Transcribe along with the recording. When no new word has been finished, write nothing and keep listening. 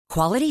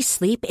Quality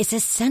sleep is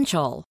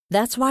essential.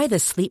 That's why the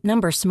Sleep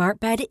Number Smart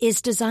Bed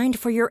is designed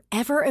for your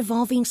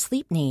ever-evolving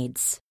sleep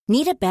needs.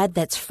 Need a bed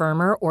that's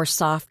firmer or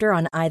softer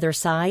on either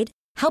side?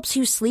 Helps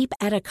you sleep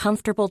at a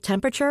comfortable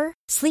temperature?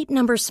 Sleep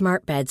Number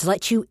Smart Beds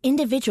let you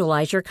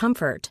individualize your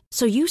comfort,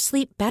 so you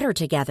sleep better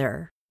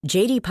together.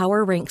 J.D.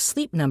 Power ranks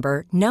Sleep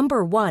Number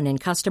number 1 in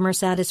customer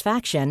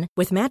satisfaction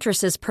with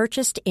mattresses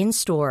purchased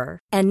in-store.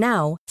 And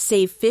now,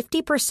 save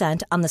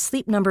 50% on the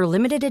Sleep Number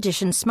Limited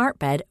Edition Smart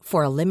Bed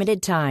for a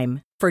limited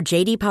time. For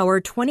J.D. Power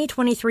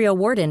 2023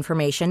 award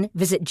information,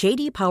 visit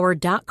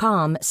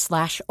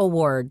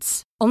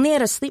jdpower.com/awards. Only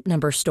at a Sleep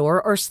Number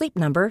store or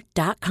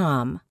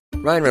sleepnumber.com.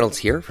 Ryan Reynolds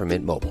here from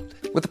Mint Mobile.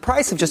 With the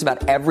price of just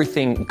about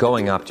everything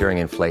going up during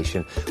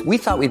inflation, we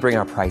thought we'd bring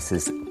our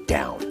prices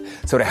down.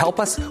 So to help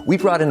us, we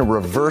brought in a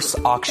reverse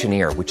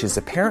auctioneer, which is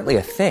apparently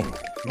a thing.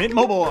 Mint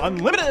Mobile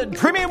Unlimited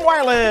Premium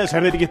Wireless. How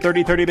to get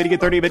 30, 30, how to get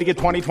 30, how to get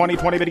 20, 20,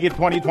 20, how to get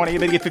 20, 20, how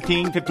to get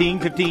 15, 15,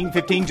 15,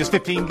 15, just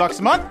 $15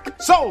 a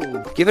month?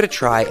 Sold! Give it a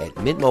try at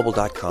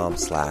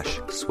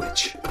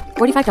mintmobile.com/switch.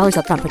 $45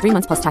 up front for 3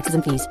 months plus taxes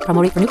and fees.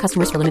 Promo rate for new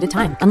customers for limited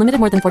time. Unlimited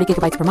more than 40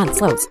 gigabytes per month.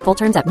 Slows full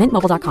terms at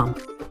mintmobile.com.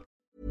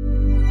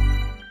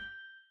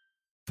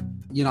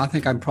 You know, I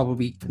think I'm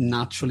probably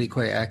naturally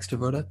quite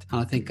extroverted. And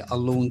I think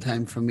alone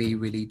time for me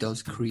really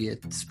does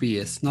create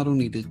space, not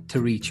only to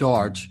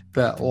recharge,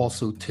 but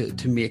also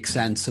to make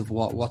sense of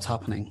what's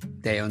happening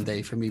day on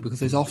day for me.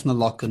 Because there's often a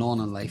lot going on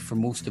in life for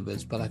most of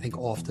us. But I think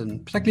often,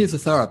 particularly as a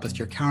therapist,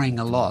 you're carrying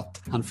a lot.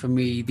 And for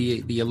me,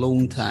 the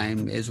alone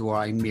time is where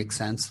I make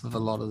sense of a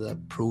lot of the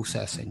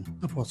processing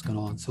of what's going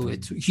on. So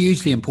it's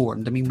hugely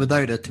important. I mean,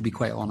 without it, to be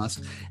quite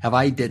honest, if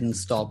I didn't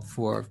stop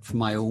for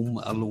my own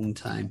alone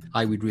time,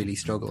 I would really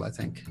struggle, I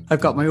think. I've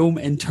got my own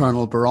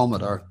internal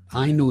barometer.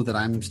 I know that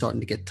I'm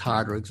starting to get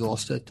tired or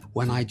exhausted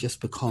when I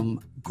just become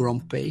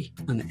grumpy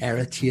and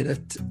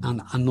irritated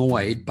and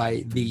annoyed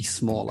by the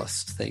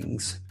smallest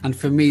things. And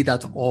for me,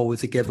 that's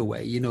always a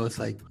giveaway. You know, it's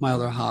like my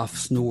other half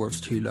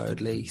snores too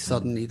loudly.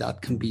 Suddenly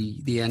that can be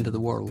the end of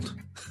the world.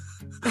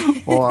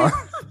 Or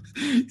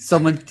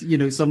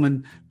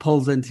someone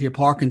pulls into your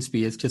parking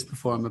space just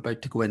before I'm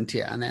about to go into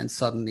it, and then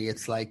suddenly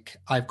it's like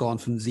I've gone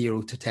from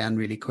 0 to 10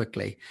 really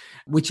quickly,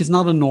 which is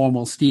not a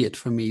normal state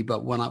for me.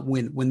 But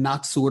when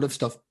that sort of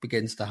stuff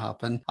begins to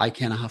happen, I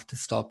kind of have to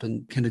stop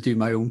and kind of do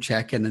my own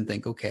check-in and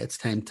think, okay, it's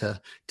time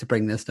to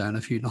bring this down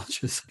a few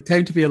notches.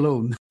 Time to be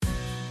alone.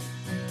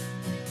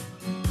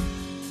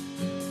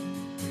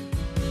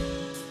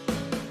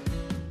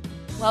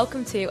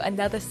 Welcome to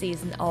another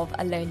season of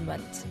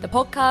Alonement, the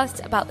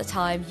podcast about the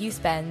time you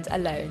spend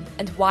alone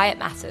and why it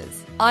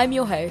matters. I'm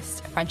your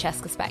host,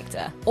 Francesca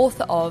Spector,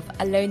 author of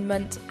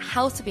Alonement,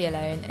 How to Be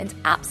Alone and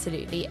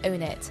Absolutely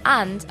Own It,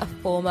 and a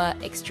former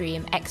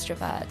extreme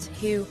extrovert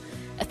who,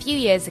 a few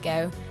years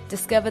ago,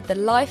 discovered the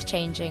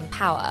life-changing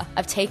power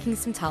of taking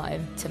some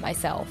time to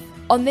myself.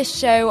 On this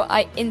show,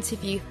 I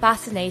interview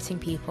fascinating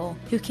people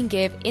who can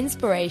give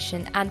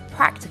inspiration and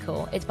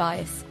practical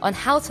advice on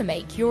how to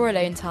make your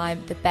alone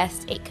time the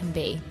best it can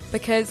be.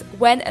 Because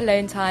when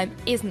alone time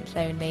isn't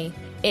lonely,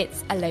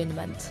 it's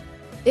alonement.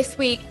 This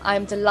week,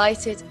 I'm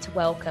delighted to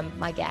welcome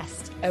my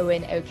guest,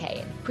 Owen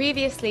O'Kane,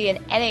 previously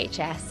an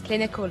NHS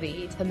clinical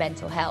lead for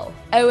mental health.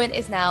 Owen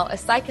is now a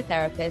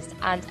psychotherapist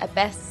and a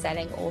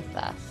best-selling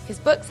author. His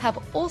books have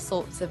all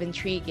sorts of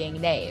intriguing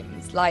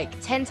names, like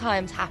 10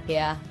 Times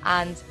Happier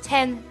and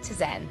 10 to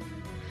Zen.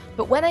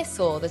 But when I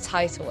saw the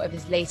title of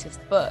his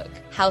latest book,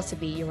 How to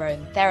Be Your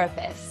Own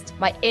Therapist,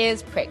 my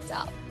ears pricked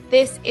up.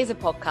 This is a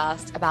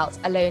podcast about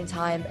alone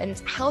time and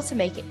how to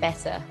make it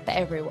better for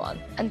everyone.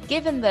 And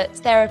given that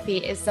therapy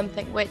is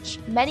something which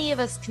many of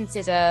us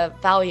consider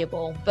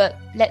valuable, but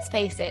let's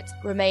face it,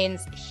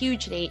 remains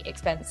hugely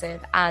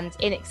expensive and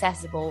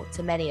inaccessible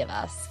to many of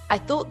us, I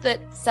thought that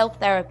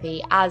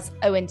self-therapy, as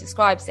Owen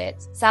describes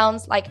it,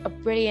 sounds like a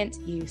brilliant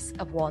use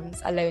of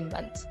one's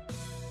alonement.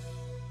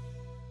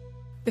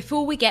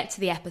 Before we get to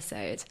the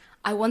episode,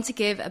 I want to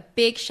give a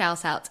big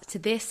shout out to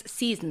this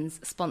season's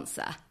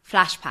sponsor,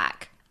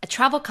 Flashpack, a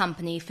travel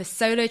company for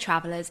solo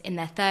travellers in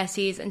their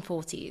 30s and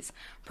 40s,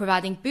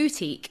 providing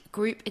boutique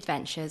group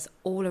adventures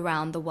all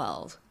around the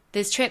world.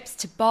 There's trips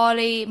to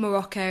Bali,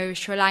 Morocco,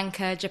 Sri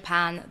Lanka,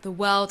 Japan. The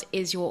world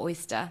is your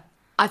oyster.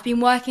 I've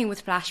been working with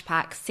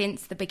Flashpack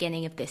since the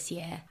beginning of this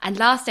year, and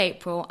last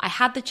April I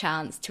had the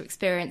chance to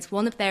experience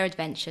one of their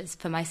adventures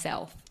for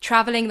myself,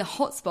 travelling the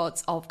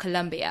hotspots of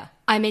Colombia.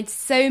 I made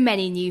so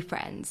many new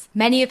friends,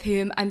 many of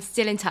whom I'm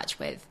still in touch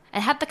with,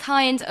 and had the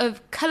kind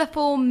of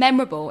colourful,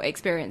 memorable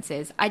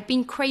experiences I'd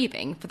been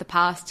craving for the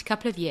past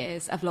couple of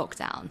years of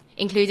lockdown,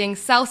 including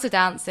salsa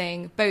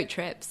dancing, boat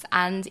trips,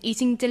 and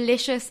eating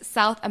delicious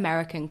South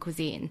American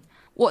cuisine.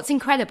 What's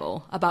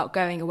incredible about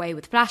going away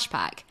with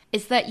Flashpack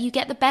is that you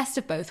get the best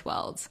of both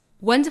worlds.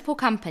 Wonderful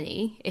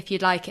company, if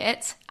you'd like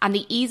it, and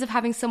the ease of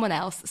having someone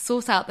else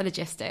sort out the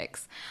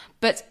logistics,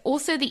 but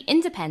also the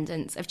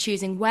independence of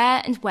choosing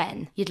where and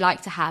when you'd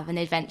like to have an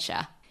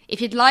adventure. If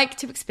you'd like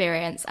to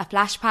experience a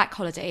Flashpack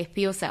holiday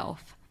for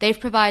yourself, they've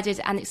provided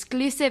an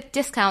exclusive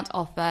discount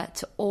offer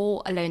to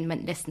all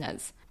Alonement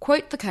listeners.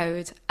 Quote the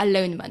code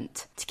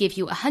ALONEMENT to give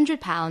you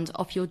 £100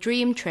 off your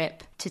dream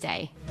trip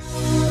today.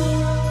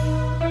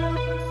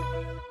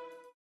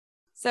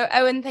 So,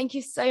 Owen, thank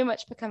you so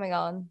much for coming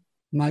on.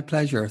 My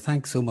pleasure.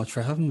 Thanks so much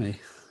for having me.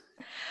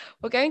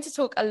 We're going to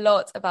talk a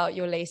lot about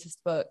your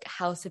latest book,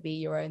 How to Be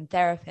Your Own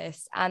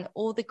Therapist, and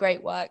all the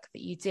great work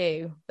that you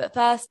do. But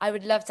first, I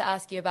would love to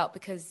ask you about,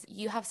 because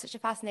you have such a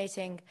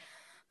fascinating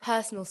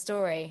personal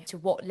story to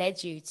what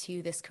led you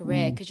to this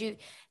career. Could you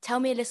tell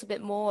me a little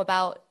bit more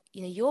about,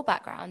 your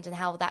background and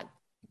how that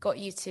got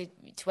you to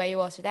where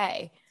you are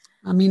today?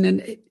 I mean,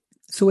 in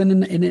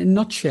a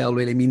nutshell,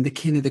 really, I mean,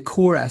 the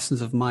core essence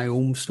of my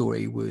own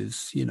story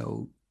was,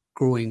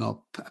 growing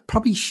up,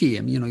 probably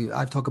shame.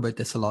 I talk about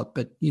this a lot,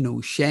 but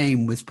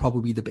shame was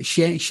probably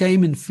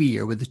shame and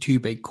fear were the two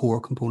big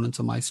core components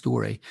of my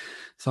story.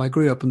 So I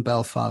grew up in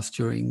Belfast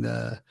during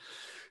the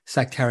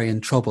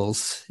sectarian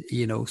troubles,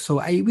 so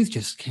I was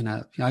just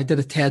I did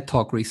a TED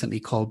talk recently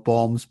called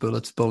Bombs,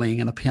 Bullets, Bullying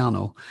and a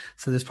Piano.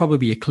 So there's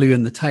probably a clue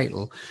in the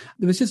title.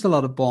 There was just a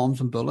lot of bombs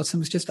and bullets,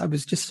 and I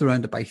was just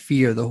surrounded by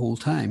fear the whole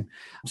time.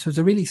 So it's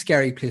a really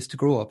scary place to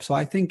grow up. So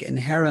I think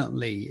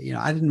inherently,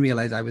 I didn't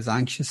realize I was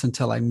anxious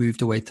until I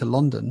moved away to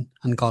London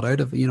and got out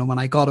of it. When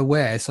I got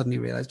away, I suddenly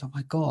realized, oh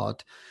my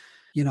God,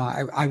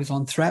 I was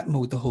on threat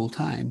mode the whole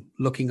time,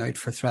 looking out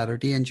for threat or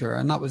danger.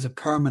 And that was a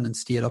permanent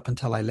state up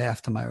until I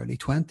left in my early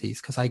 20s,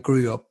 because I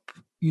grew up,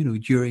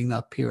 during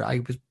that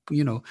period.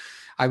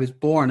 I was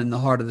born in the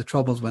heart of the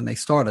troubles when they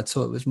started.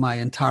 So it was my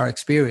entire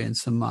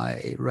experience and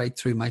right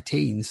through my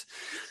teens.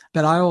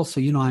 But I also,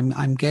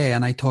 I'm gay,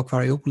 and I talk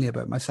very openly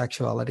about my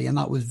sexuality, and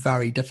that was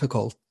very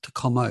difficult to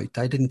come out.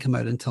 I didn't come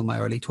out until my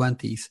early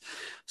 20s.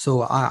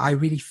 So I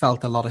really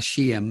felt a lot of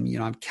shame.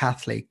 I'm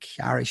Catholic,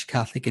 Irish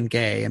Catholic and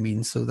gay. I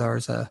mean, so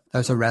there's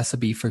a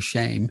recipe for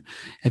shame,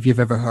 if you've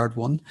ever heard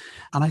one.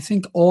 And I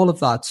think all of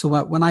that.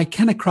 So when I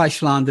kind of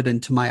crash landed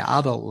into my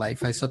adult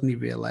life, I suddenly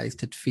realized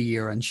that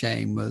fear and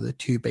shame were the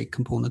two big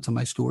components of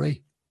my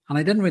story. And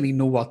I didn't really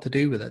know what to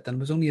do with it. And it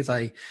was only as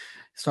I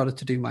started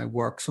to do my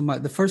work. So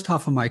the first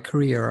half of my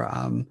career,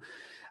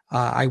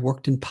 I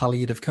worked in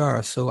palliative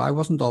care. So I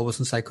wasn't always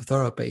in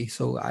psychotherapy.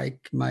 So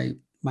my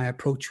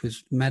approach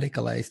was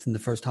medicalized in the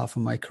first half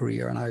of my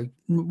career. And I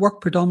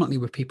worked predominantly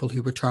with people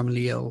who were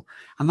terminally ill.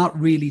 And that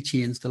really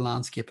changed the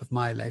landscape of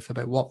my life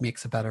about what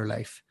makes a better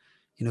life.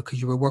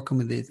 Because you were working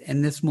with it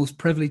in this most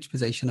privileged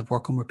position of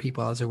working with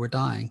people as they were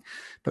dying,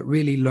 but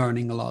really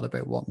learning a lot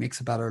about what makes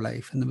a better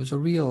life. And there was a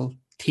real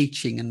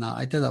teaching in that.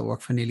 I did that work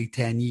for nearly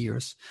 10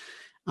 years.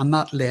 And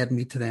that led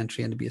me to then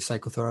train to be a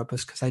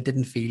psychotherapist, because I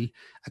didn't feel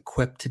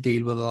equipped to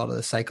deal with a lot of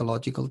the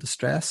psychological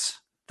distress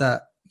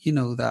that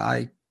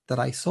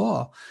I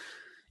saw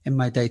in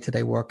my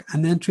day-to-day work.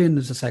 And then training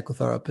as a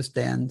psychotherapist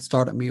then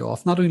started me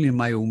off, not only in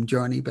my own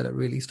journey, but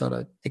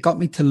it got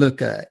me to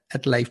look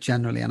at life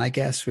generally. And I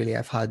guess really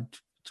I've had,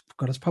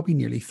 it's probably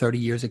nearly 30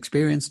 years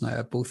experience now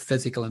of both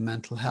physical and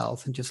mental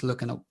health, and just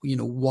looking at,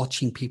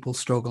 watching people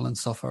struggle and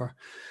suffer.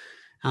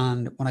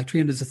 And when I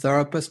trained as a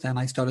therapist, then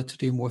I started to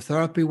do more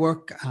therapy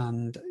work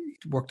and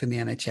worked in the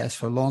NHS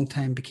for a long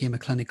time, became a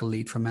clinical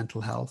lead for mental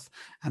health.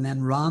 And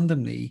then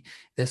randomly,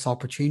 this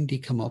opportunity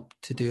came up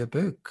to do a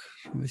book.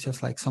 It was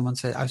just like someone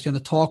said, I was doing a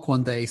talk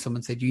one day,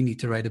 someone said, you need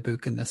to write a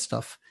book in this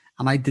stuff.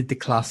 And I did the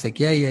classic,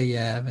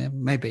 yeah,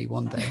 maybe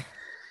one day.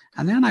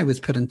 And then I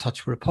was put in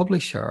touch with a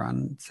publisher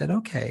and said,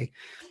 okay,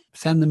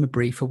 send them a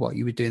brief of what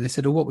you would do. And they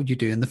said, oh, what would you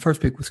do? And the first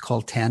book was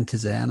called 10 to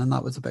Zen, and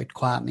that was about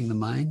quietening the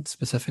mind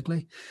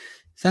specifically.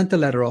 Sent the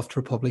letter off to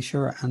a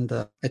publisher, and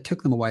it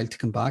took them a while to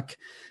come back,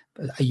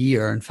 a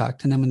year, in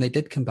fact. And then when they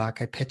did come back,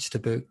 I pitched a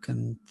book,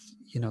 and,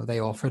 they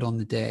offered on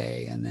the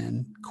day. And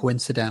then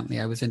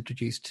coincidentally, I was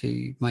introduced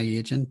to my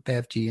agent,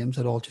 Bev James.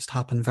 It all just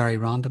happened very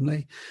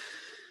randomly.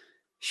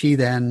 She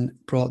then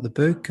brought the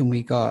book, and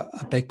we got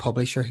a big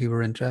publisher who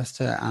were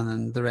interested, and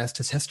then the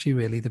rest is history,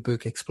 really. The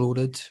book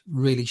exploded,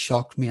 really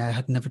shocked me. I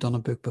had never done a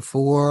book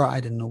before. I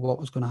didn't know what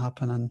was going to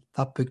happen. And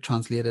that book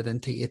translated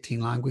into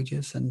 18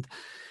 languages. And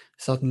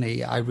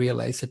suddenly I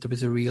realized that there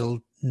was a real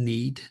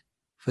need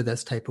for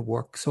this type of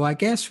work. So I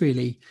guess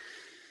really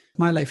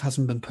my life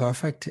hasn't been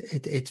perfect.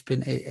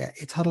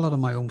 It's had a lot of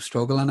my own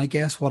struggle. And I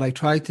guess what I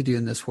tried to do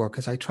in this work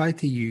is I tried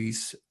to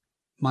use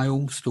my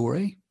own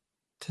story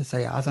to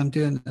say, as I'm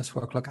doing this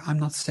work, look, I'm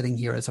not sitting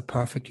here as a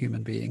perfect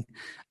human being.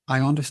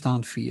 I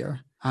understand fear.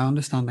 I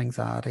understand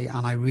anxiety,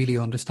 and I really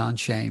understand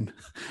shame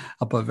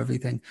above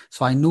everything.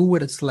 So I know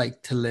what it's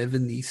like to live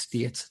in these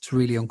states. It's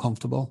really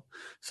uncomfortable.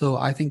 So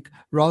I think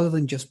rather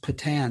than just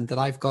pretend that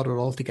I've got it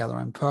all together,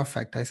 I'm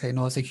perfect, I say,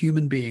 no, as a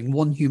human being,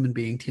 one human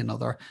being to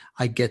another,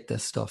 I get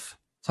this stuff.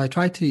 So I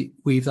try to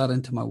weave that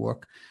into my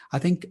work. I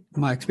think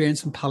my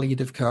experience in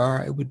palliative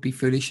care, it would be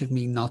foolish of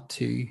me not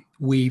to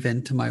weave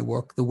into my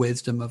work the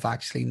wisdom of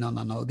actually,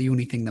 no, the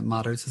only thing that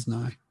matters is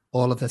now.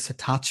 All of this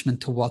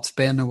attachment to what's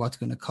been or what's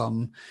going to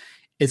come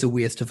is a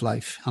waste of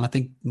life. And I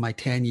think my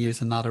 10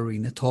 years in that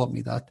arena taught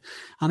me that.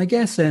 And I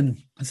guess as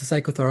a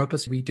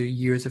psychotherapist, we do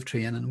years of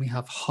training. We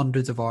have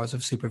hundreds of hours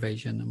of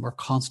supervision, and we're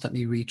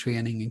constantly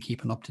retraining and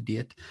keeping up to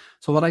date.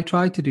 So what I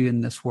try to do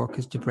in this work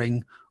is to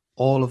bring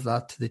all of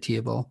that to the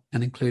table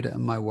and include it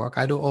in my work.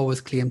 I don't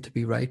always claim to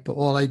be right, but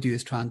all I do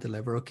is try and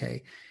deliver,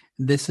 okay,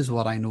 this is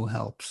what I know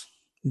helps.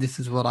 This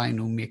is what I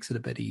know makes it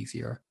a bit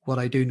easier. What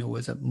I do know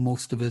is that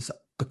most of us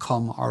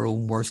become our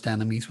own worst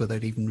enemies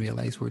without even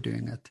realize we're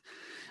doing it.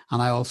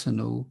 And I also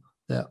know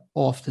that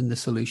often the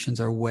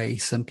solutions are way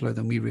simpler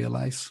than we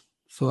realize.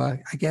 So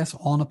I guess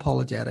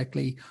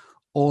unapologetically,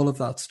 all of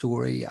that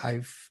story,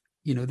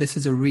 this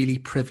is a really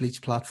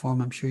privileged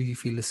platform. I'm sure you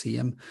feel the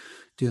same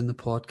doing the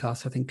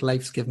podcast. I think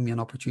life's given me an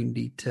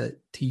opportunity to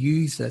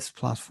use this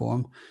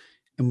platform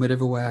in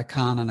whatever way I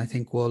can. And I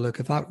think, well, look,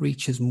 if that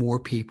reaches more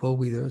people,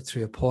 whether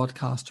through a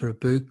podcast or a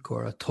book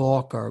or a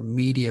talk or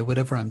media,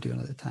 whatever I'm doing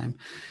at the time,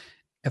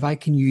 if I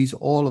can use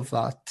all of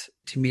that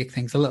to make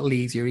things a little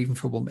easier,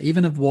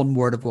 even if one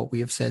word of what we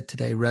have said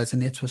today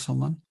resonates with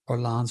someone or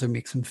lands or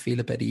makes them feel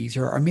a bit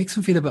easier or makes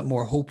them feel a bit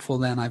more hopeful,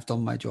 then I've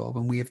done my job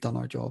and we have done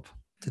our job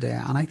today.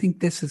 And I think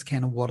this is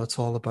kind of what it's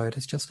all about.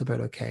 It's just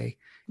about, okay,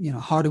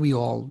 how do we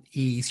all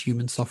ease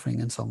human suffering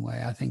in some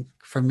way? I think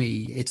for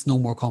me, it's no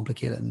more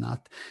complicated than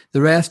that. The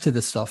rest of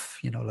the stuff,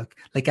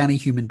 like any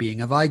human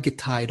being, if I get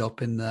tied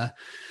up in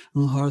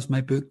how's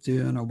my book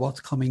doing or what's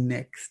coming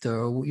next,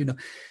 or,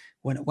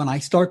 when I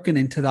start getting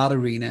into that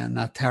arena and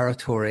that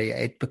territory,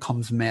 it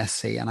becomes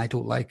messy and I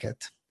don't like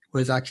it.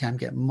 Whereas actually I'm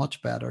getting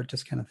much better,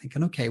 just kind of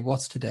thinking, okay,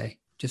 what's today?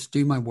 Just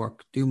do my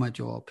work, do my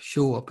job,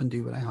 show up and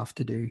do what I have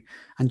to do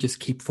and just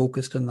keep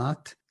focused on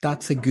that.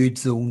 That's a good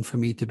zone for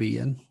me to be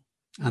in.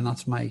 And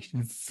that's my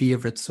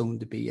favorite zone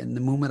to be in. The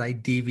moment I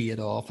deviate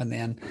off and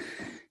then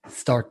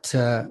start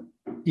to,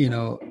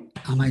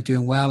 am I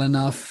doing well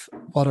enough?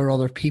 What are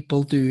other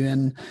people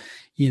doing?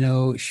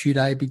 Should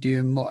I be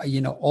doing more?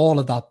 All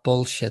of that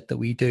bullshit that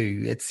we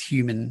do. It's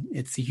human.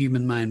 It's the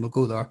human mind. We'll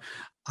go there.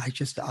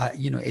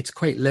 It's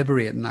quite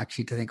liberating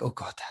actually to think, oh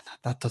God,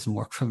 that doesn't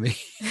work for me.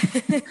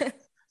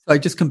 So I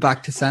just come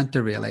back to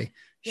center really.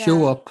 Yeah.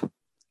 Show up,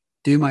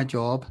 do my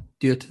job,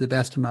 do it to the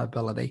best of my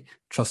ability,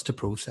 trust the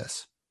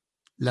process,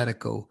 let it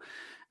go.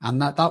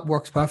 And that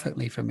works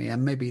perfectly for me.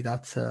 And maybe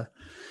that's a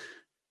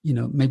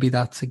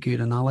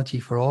good analogy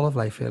for all of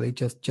life really.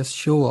 Just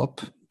show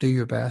up, do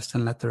your best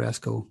and let the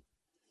rest go.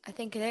 I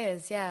think it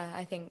is, yeah.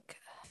 I think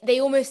they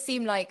almost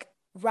seem like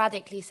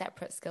radically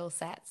separate skill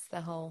sets,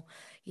 the whole,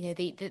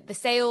 the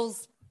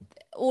sales,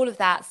 all of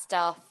that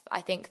stuff.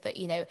 I think that,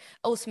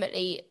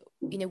 ultimately,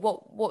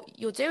 what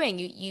you're doing,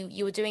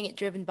 you were doing it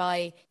driven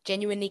by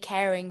genuinely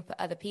caring for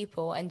other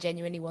people and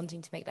genuinely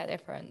wanting to make that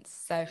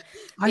difference. So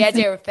the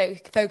idea of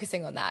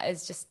focusing on that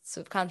is just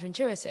sort of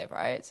counterintuitive,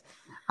 right?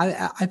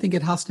 I think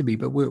it has to be,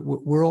 but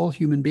we're all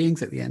human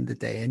beings at the end of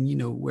the day, and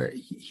we're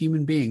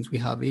human beings. We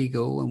have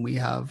ego, and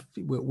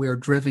we're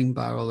driven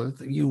by others.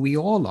 We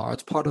all are.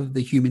 It's part of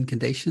the human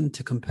condition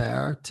to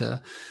compare,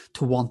 to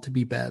want to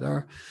be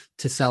better,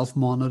 to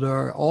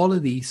self-monitor, all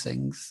of these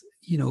things.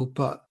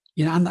 But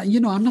I'm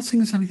not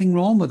saying there's anything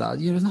wrong with that.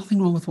 There's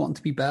nothing wrong with wanting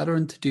to be better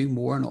and to do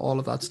more and all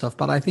of that stuff.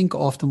 But I think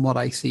often what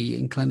I see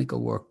in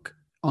clinical work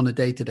on a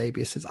day-to-day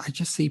basis, I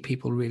just see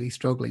people really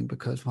struggling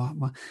because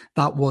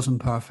that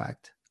wasn't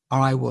perfect, or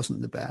I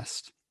wasn't the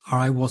best, or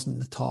I wasn't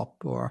the top,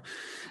 or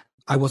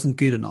I wasn't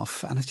good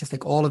enough. And it's just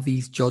like all of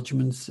these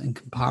judgments and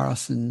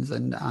comparisons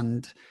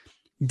and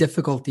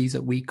difficulties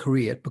that we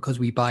create because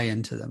we buy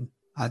into them.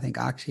 I think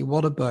actually,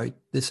 what about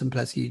the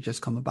simplicity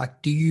just coming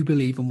back? Do you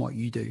believe in what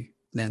you do?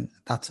 Then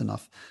that's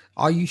enough.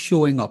 Are you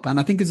showing up? And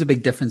I think there's a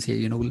big difference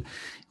here.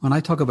 When I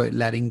talk about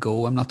letting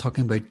go, I'm not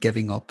talking about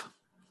giving up.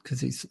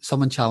 Because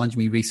someone challenged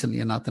me recently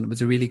on that, and it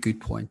was a really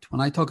good point.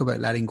 When I talk about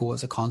letting go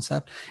as a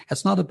concept,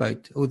 it's not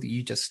about, that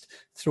you just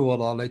throw it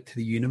all out to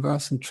the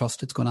universe and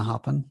trust it's going to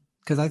happen.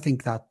 Because I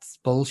think that's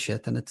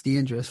bullshit and it's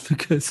dangerous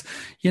because,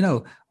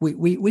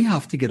 we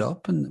have to get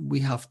up and we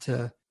have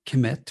to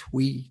commit.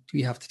 We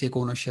have to take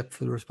ownership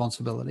for the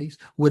responsibilities.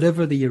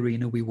 Whatever the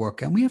arena we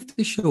work in, we have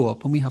to show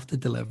up and we have to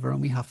deliver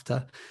and we have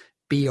to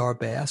be our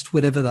best,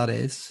 whatever that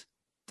is.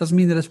 Doesn't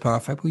mean that it's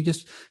perfect. We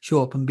just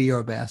show up and be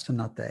our best in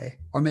that day.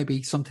 Or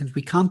maybe sometimes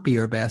we can't be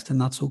our best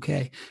and that's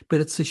okay.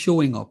 But it's the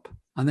showing up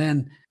and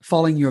then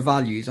following your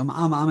values. Am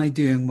I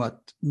doing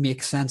what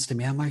makes sense to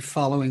me? Am I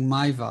following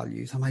my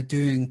values? Am I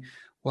doing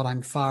what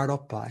I'm fired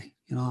up by?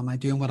 Am I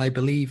doing what I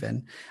believe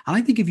in? And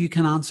I think if you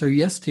can answer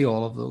yes to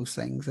all of those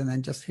things and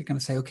then just kind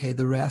of say, okay,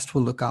 the rest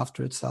will look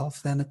after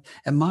itself, then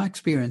in my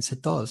experience,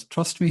 it does.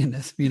 Trust me in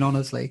this,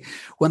 honestly.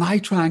 When I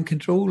try and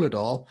control it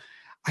all,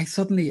 I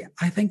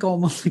think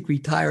almost like we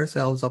tie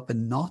ourselves up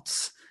in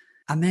knots.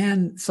 And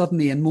then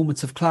suddenly in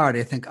moments of clarity,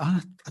 I think,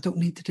 I don't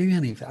need to do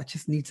any of it. I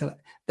just need to,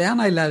 then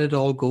I let it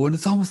all go. And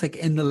it's almost like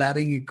in the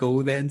letting it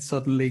go, then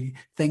suddenly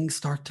things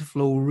start to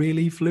flow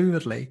really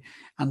fluidly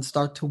and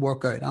start to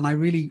work out. And I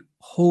really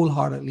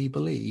wholeheartedly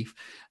believe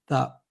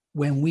that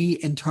when we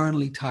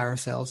internally tie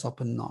ourselves up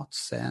in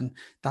knots, then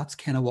that's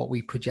kind of what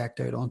we project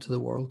out onto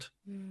the world.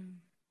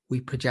 We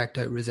project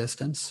out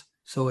resistance.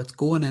 So it's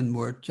going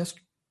inward, just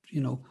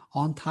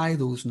untie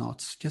those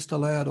knots, just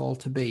allow it all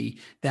to be.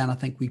 Then I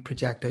think we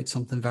project out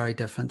something very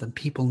different, and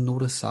people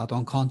notice that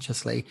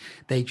unconsciously.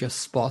 They just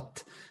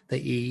spot the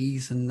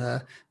ease and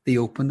the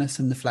openness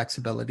and the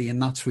flexibility,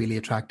 and that's really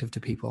attractive to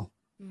people.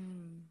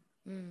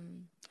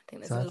 I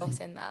think there's a lot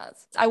in that.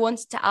 I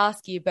wanted to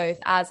ask you both,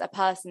 as a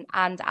person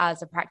and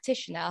as a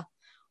practitioner,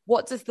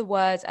 what does the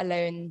word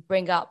alone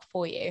bring up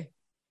for you?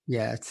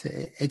 Yeah,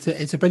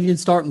 it's a brilliant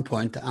starting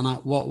point. And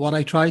what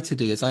I try to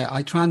do is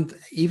I try and,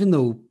 even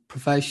though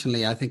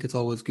professionally I think it's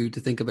always good to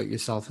think about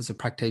yourself as a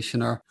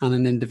practitioner and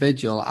an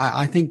individual,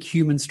 I think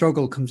human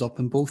struggle comes up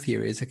in both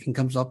areas. It can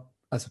comes up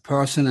as a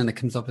person and it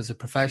comes up as a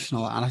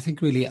professional. And I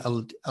think really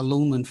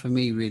alonement for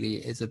me really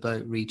is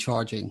about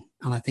recharging.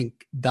 And I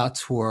think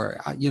that's where,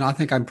 I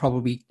think I'm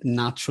probably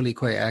naturally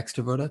quite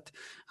extroverted.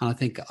 And I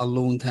think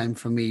alone time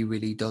for me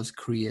really does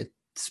create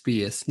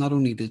space, not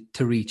only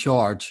to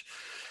recharge,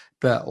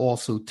 but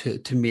also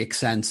to make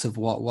sense of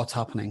what's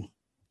happening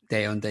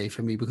day on day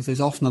for me, because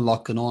there's often a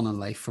lot going on in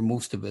life for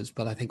most of us.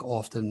 But I think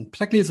often,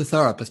 particularly as a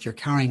therapist, you're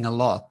carrying a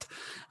lot.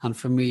 And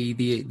for me,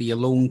 the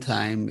alone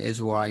time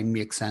is where I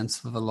make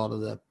sense of a lot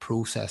of the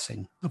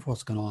processing of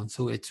what's going on.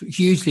 So it's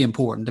hugely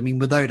important. I mean,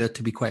 without it,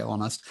 to be quite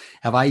honest,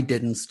 if I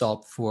didn't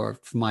stop for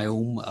my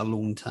own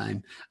alone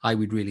time, I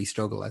would really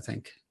struggle, I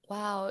think.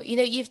 Wow.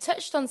 You've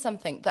touched on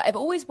something that I've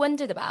always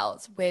wondered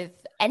about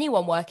with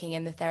anyone working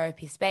in the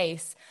therapy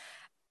space.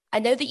 I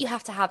know that you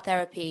have to have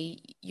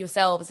therapy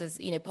yourselves as,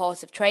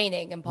 part of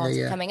training and part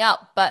of coming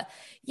up. But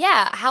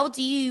how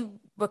do you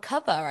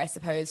recover, I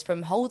suppose,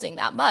 from holding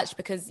that much?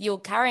 Because you're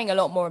carrying a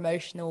lot more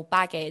emotional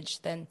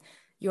baggage than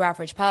your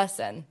average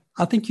person.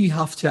 I think you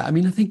have to. I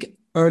mean, I think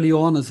early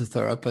on as a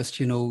therapist,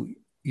 you're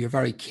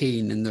very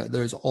keen, and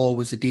there's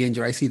always a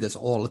danger. I see this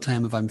all the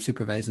time if I'm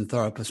supervising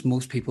therapists.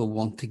 Most people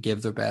want to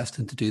give their best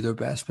and to do their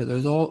best, but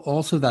there's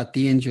also that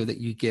danger that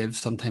you give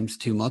sometimes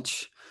too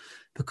much,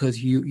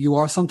 because you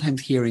are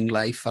sometimes hearing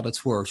life at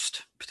its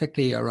worst,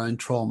 particularly around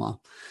trauma.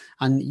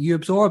 And you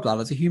absorb that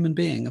as a human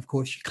being. Of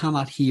course, you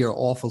cannot hear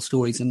awful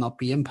stories and not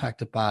be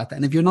impacted by it.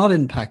 And if you're not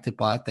impacted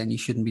by it, then you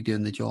shouldn't be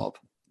doing the job,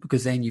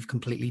 because then you've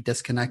completely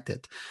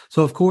disconnected.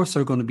 So, of course,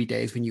 there are going to be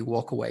days when you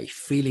walk away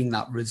feeling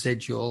that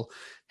residual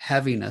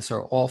heaviness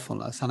or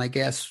awfulness. And I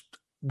guess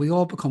we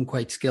all become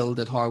quite skilled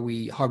at how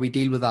we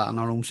deal with that in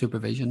our own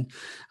supervision,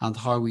 and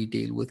how we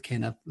deal with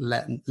kind of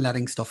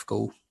letting stuff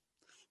go.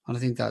 And I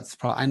think that's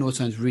probably, I know it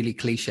sounds really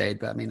cliched,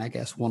 but I mean, I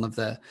guess one of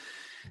the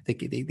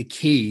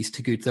keys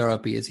to good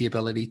therapy is the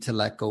ability to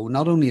let go,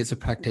 not only as a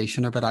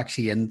practitioner, but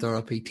actually in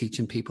therapy,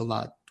 teaching people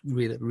that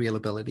real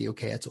ability.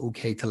 Okay, it's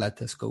okay to let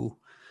this go,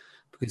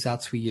 because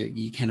that's where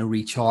you kind of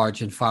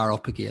recharge and fire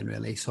up again,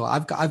 really. So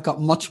I've got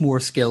much more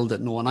skilled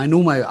at knowing. I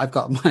know I've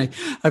got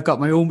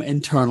my own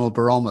internal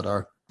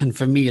barometer. And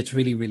for me, it's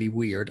really, really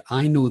weird.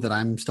 I know that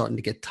I'm starting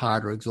to get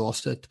tired or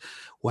exhausted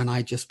when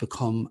I just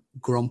become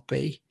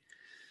grumpy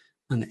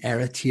and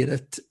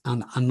irritated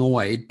and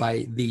annoyed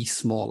by the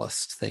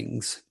smallest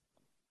things.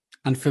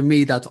 And for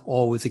me, that's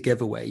always a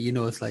giveaway.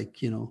 It's like,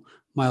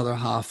 my other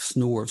half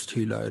snores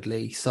too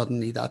loudly.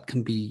 Suddenly that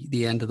can be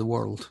the end of the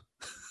world.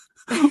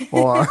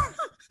 Or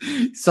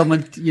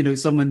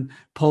someone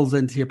pulls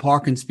into your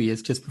parking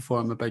space just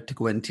before I'm about to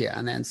go into it.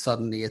 And then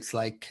suddenly it's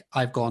like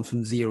I've gone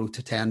from 0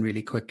 to 10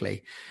 really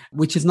quickly,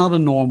 which is not a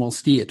normal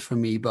state for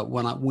me. But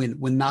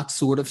when that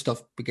sort of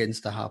stuff begins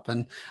to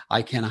happen,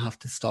 I kind of have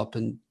to stop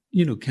and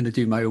kind of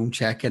do my own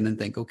check-in and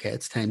think, okay,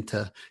 it's time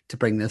to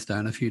bring this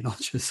down a few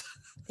notches.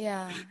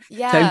 Yeah.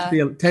 Time to be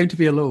alone. Time to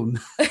be alone.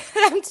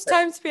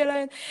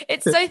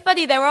 It's so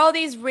funny. There are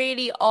these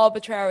really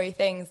arbitrary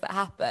things that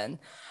happen.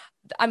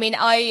 I mean,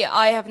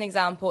 I have an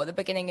example at the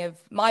beginning of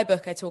my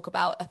book. I talk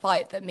about a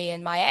fight that me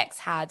and my ex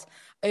had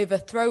over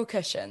throw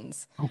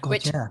cushions. Oh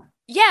God,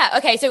 yeah.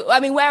 Okay. So, I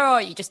mean, where are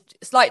you? Just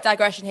slight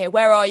digression here.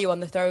 Where are you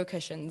on the throw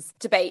cushions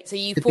debate? Are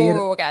you for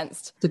or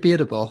against?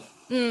 Debatable.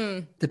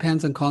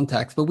 Depends on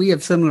context, but we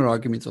have similar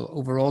arguments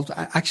overall.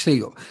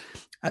 Actually,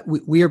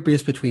 we are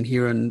based between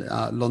here and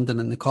London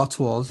and the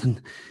Cotswolds,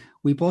 and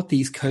we bought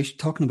these cushions.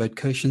 Talking about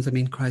cushions, I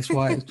mean, Christ,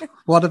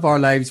 what have our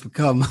lives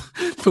become?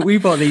 But we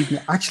bought these.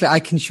 Actually, I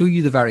can show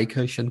you the very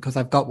cushion because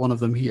I've got one of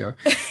them here.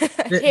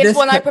 Here's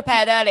one I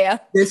prepared earlier.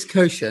 This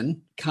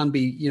cushion can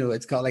be,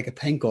 it's got like a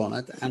pink on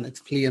it and it's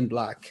plain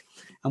black.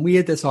 And we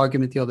had this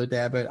argument the other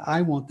day about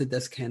I wanted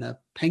this kind of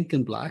pink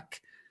and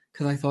black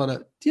because I thought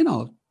it,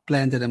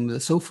 blended in with the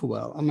sofa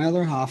well. And my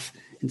other half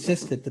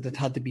insisted that it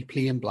had to be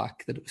plain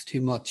black, that it was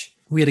too much.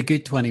 We had a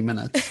good 20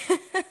 minutes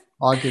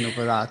arguing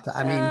over that.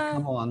 I mean,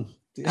 come on.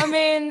 I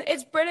mean,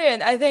 it's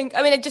brilliant.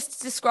 Just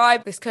to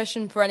describe this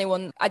cushion for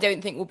anyone, I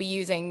don't think we'll be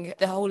using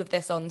the whole of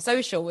this on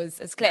social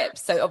as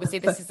clips. So obviously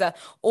this is a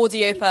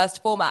audio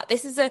first format.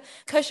 This is a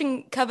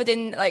cushion covered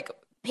in like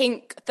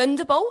pink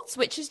thunderbolts,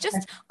 which is just,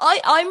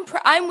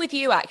 I'm with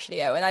you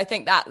actually, and I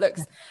think that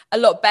looks a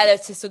lot better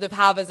to sort of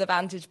have as a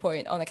vantage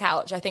point on a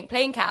couch. I think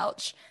plain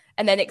couch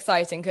and then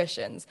exciting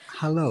cushions.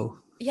 Hello.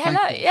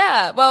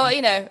 Yeah. Well,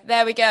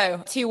 there we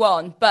go.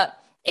 2-1. But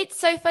it's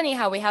so funny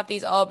how we have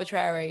these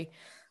arbitrary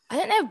I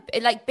don't know,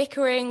 like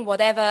bickering,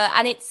 whatever.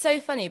 And it's so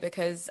funny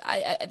because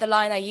the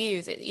line I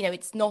use,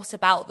 it's not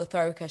about the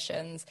throw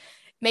cushions.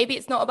 Maybe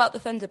it's not about the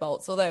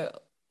Thunderbolts, although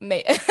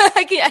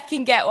I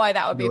can get why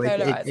that would be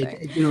polarizing.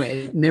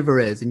 It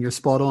never is. And you're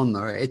spot on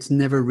there. It's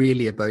never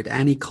really about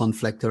any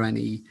conflict or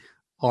any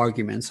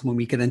arguments. When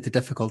we get into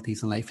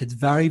difficulties in life, it's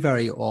very,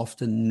 very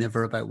often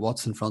never about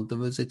what's in front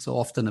of us. It's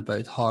often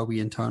about how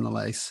we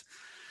internalize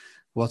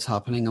what's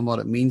happening and what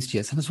it means to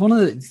us. And it's one of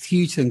the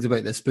huge things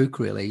about this book,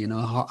 really,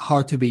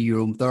 how to be your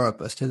own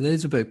therapist. It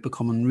is about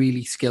becoming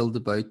really skilled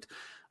about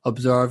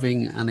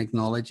observing and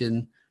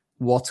acknowledging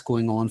what's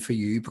going on for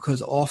you,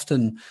 because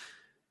often,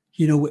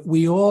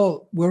 we're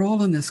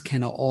all in this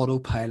kind of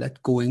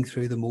autopilot, going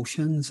through the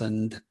motions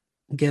and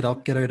get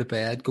up, get out of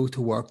bed, go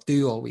to work,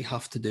 do all we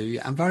have to do.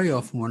 And very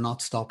often we're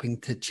not stopping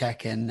to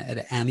check in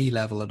at any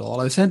level at all.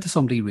 I was saying to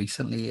somebody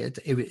recently,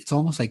 it's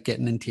almost like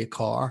getting into a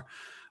car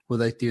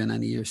without doing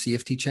any of your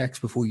safety checks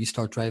before you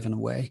start driving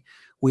away.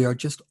 We are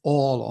just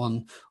all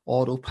on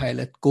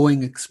autopilot,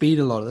 going at speed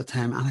a lot of the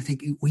time. And I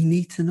think we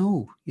need to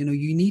know,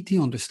 you need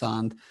to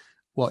understand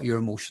what your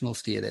emotional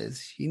state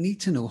is. You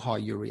need to know how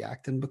you're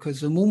reacting, because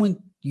the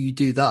moment you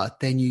do that,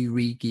 then you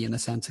regain a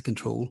sense of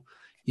control.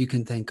 You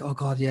can think, oh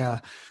God,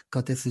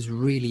 this has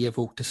really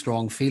evoked a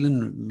strong feeling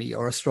in me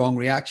or a strong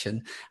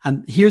reaction.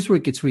 And here's where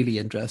it gets really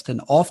interesting.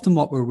 Often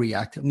what we're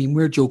reacting,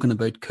 we're joking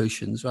about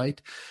cushions, right?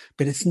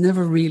 But it's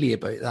never really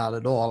about that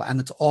at all.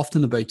 And it's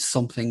often about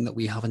something that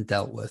we haven't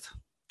dealt with.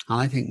 And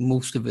I think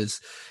most of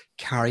us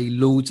carry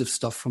loads of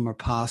stuff from our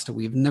past that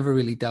we've never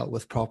really dealt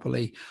with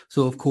properly.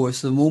 So, of course,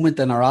 the moment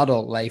in our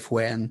adult life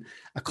when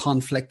a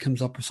conflict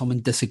comes up or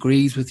someone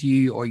disagrees with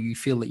you, or you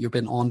feel that you're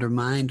being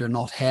undermined or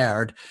not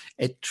heard,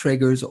 it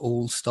triggers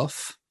old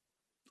stuff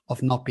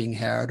of not being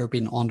heard or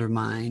being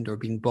undermined or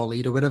being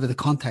bullied or whatever the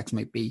context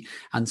might be.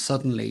 And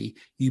suddenly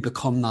you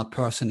become that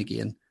person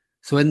again.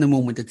 So in the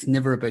moment, it's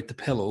never about the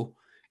pillow.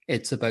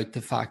 It's about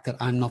the fact that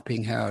I'm not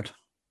being heard.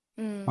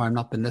 Or I'm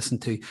not been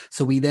listened to.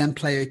 So we then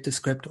play out the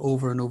script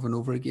over and over and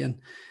over again.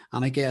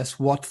 And I guess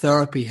what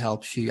therapy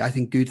helps you, I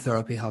think good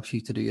therapy helps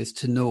you to do, is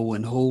to know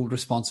and hold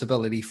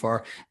responsibility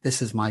for,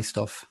 this is my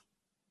stuff.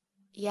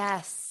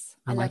 Yes.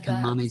 And I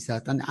can manage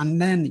that. And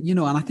then, and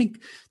I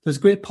think there's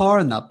great power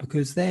in that,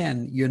 because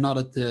then you're not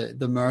at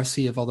the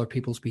mercy of other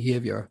people's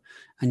behavior,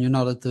 and you're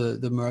not at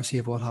the mercy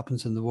of what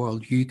happens in the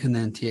world. You can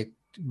then take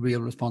real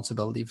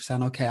responsibility for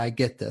saying, okay, I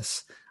get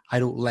this. I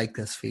don't like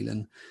this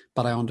feeling,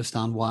 but I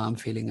understand why I'm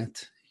feeling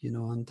it,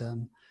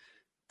 and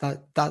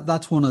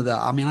that's one of the,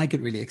 I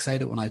get really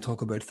excited when I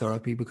talk about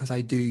therapy, because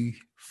I do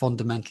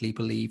fundamentally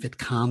believe it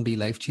can be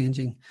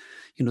life-changing.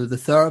 The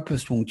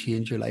therapist won't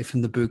change your life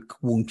and the book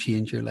won't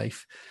change your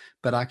life.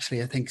 But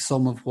actually, I think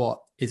some of what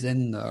is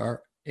in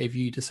there, if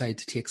you decide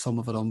to take some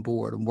of it on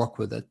board and work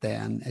with it,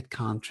 then it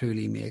can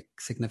truly make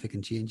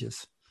significant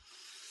changes.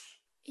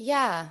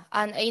 Yeah.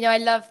 And, I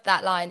love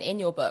that line in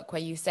your book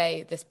where you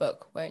say this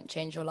book won't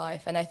change your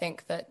life. And I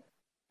think that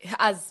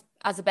as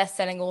a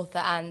best-selling author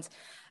and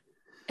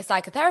a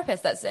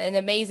psychotherapist, that's an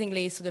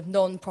amazingly sort of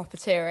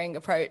non-profiteering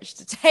approach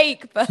to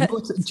take. But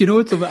do you know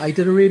what? I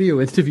did a radio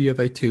interview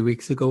about 2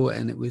 weeks ago,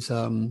 and it was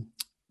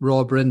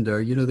Rob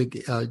Rinder,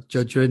 the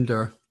Judge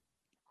Rinder.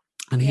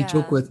 And he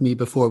joked with me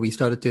before we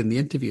started doing the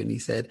interview, and he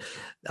said,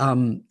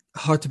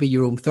 hard to be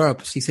your own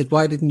therapist. He said,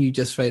 why didn't you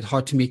just write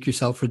hard to make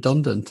yourself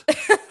redundant?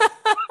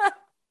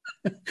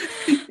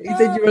 He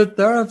said, you're a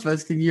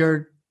therapist and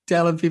you're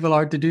telling people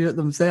how to do it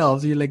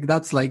themselves. You're like,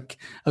 that's like,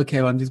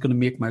 okay, well, I'm just going to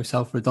make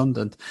myself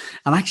redundant.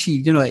 And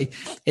actually,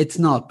 it's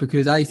not,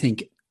 because I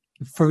think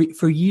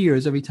for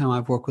years, every time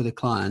I've worked with a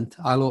client,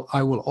 I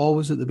will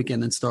always at the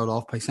beginning start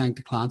off by saying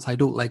to clients, I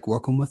don't like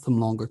working with them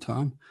longer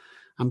term.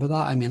 And by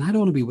that, I mean, I don't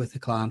want to be with a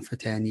client for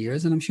 10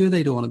 years, and I'm sure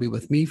they don't want to be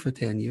with me for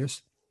 10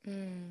 years.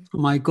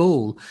 My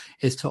goal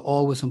is to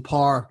always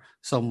empower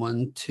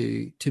someone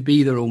to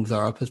be their own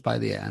therapist by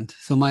the end.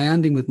 So my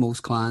ending with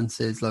most clients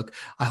is, look,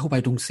 I hope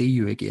I don't see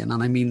you again.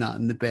 And I mean that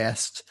in the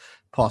best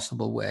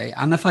possible way.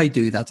 And if I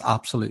do, that's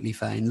absolutely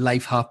fine.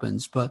 Life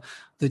happens. But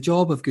the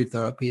job of good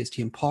therapy is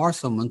to empower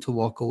someone to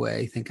walk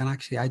away thinking,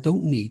 actually, I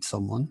don't need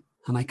someone.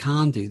 And I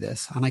can do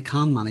this, and I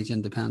can manage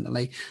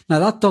independently. Now,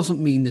 that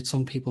doesn't mean that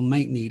some people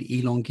might need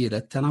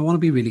elongated. And I want to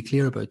be really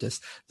clear about this.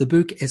 The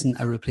book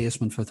isn't a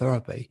replacement for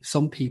therapy.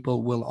 Some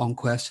people will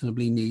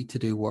unquestionably need to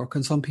do work,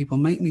 and some people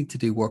might need to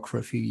do work for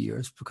a few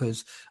years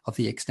because of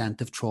the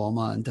extent of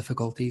trauma and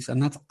difficulties.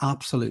 And that's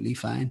absolutely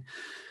fine.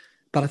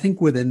 But I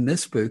think within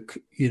this book,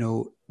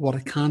 what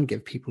it can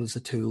give people is the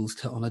tools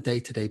to, on a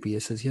day-to-day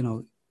basis,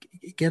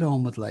 get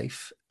on with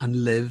life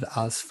and live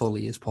as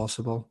fully as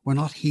possible. We're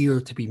not here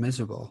to be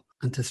miserable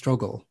and to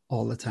struggle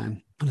all the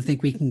time. And I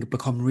think we can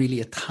become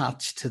really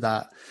attached to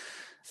that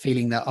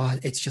feeling that,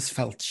 it's just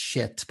felt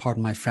shit,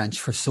 pardon my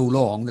French, for so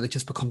long that it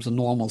just becomes a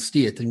normal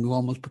state, and we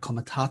almost become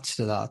attached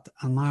to that.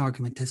 And my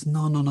argument is,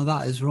 no,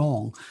 that is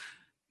wrong.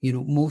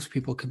 Most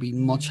people can be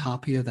much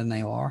happier than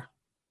they are.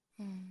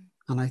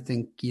 And I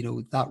think,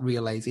 that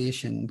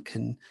realization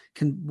can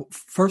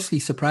firstly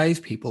surprise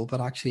people,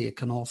 but actually it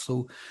can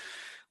also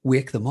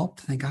wake them up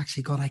to think,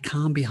 actually, God, I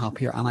can be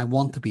happier and I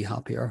want to be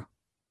happier,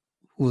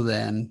 well,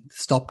 then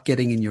stop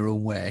getting in your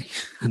own way.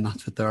 And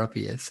that's what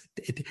therapy is.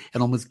 It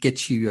almost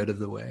gets you out of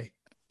the way.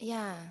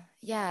 Yeah,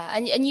 yeah.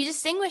 And you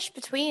distinguish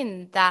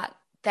between that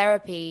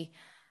therapy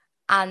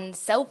and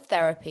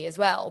self-therapy as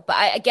well. But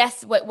I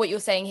guess what you're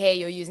saying here,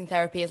 you're using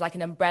therapy as like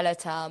an umbrella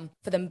term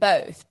for them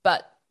both.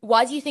 But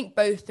why do you think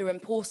both are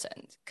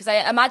important? Because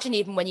I imagine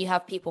even when you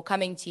have people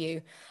coming to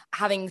you,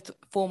 having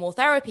formal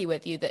therapy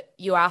with you, that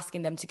you're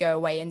asking them to go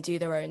away and do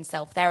their own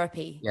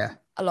self-therapy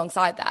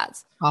alongside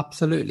that.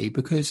 Absolutely.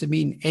 Because, I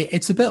mean,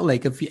 it's a bit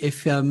like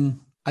if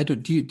I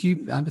don't, do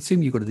you, I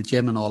assume you go to the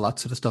gym and all that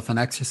sort of stuff and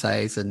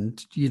exercise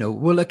and, you know,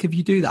 well, like if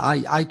you do that,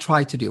 I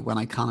try to do it when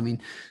I can. I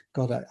mean,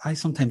 God, I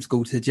sometimes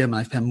go to the gym and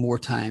I spend more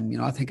time, you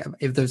know, I think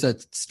if there's a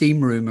steam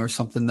room or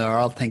something there,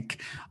 I'll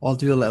think I'll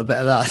do a little bit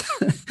of that.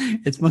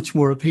 It's much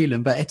more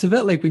appealing, but it's a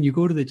bit like when you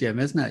go to the gym,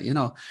 isn't it? You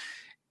know,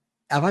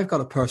 if I've got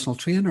a personal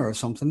trainer or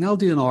something, they'll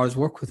do an hour's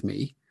work with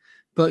me,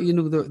 but you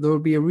know, there'll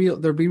be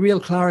real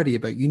clarity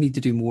about you need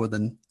to do more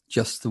than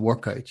just the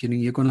workout. You know,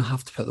 you're going to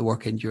have to put the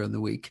work in during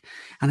the week.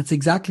 And it's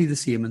exactly the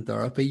same in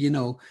therapy. You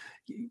know,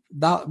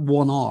 that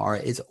 1 hour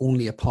is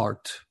only a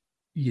part,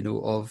 you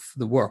know, of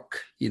the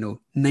work. You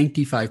know,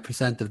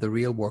 95% of the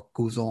real work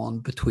goes on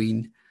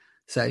between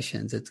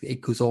sessions.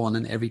 It goes on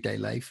in everyday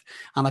life.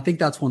 And I think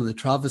that's one of the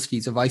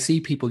travesties of, I see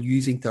people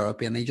using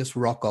therapy and they just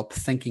rock up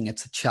thinking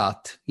it's a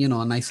chat, you know,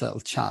 a nice little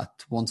chat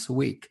once a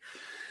week.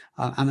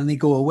 And then they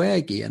go away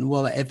again.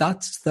 Well, if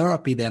that's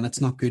therapy, then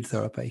it's not good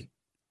therapy.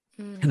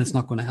 And it's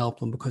not going to help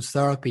them, because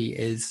therapy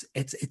is,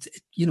 it's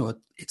you know,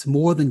 it's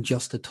more than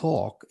just a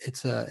talk.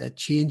 It's a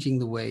changing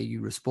the way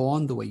you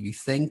respond, the way you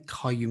think,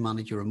 how you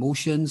manage your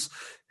emotions,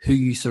 who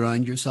you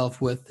surround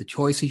yourself with, the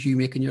choices you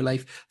make in your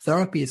life.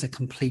 Therapy is a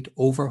complete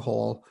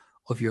overhaul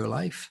of your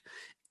life.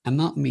 And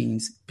that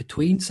means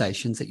between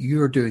sessions that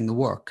you're doing the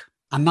work.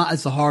 And that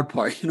is the hard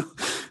part, you know.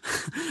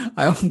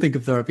 I often think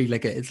of therapy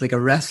like it's like a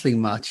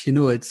wrestling match. You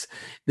know, it's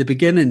the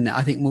beginning.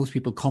 I think most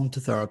people come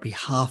to therapy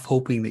half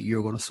hoping that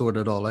you're going to sort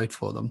it all out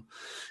for them.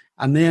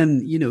 And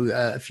then, you know,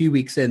 a few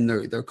weeks in,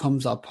 there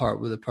comes that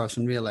part where the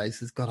person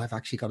realizes, God, I've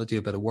actually got to do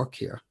a bit of work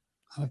here.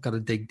 I've got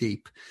to dig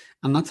deep.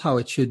 And that's how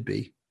it should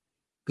be,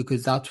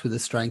 because that's where the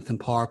strength and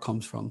power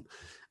comes from.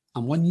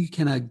 And when you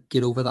kind of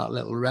get over that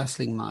little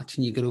wrestling match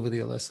and you get over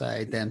the other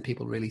side, then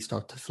people really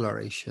start to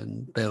flourish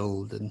and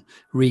build and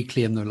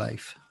reclaim their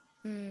life.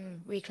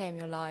 Reclaim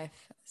your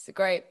life. It's a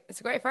great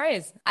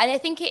phrase. And I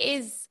think it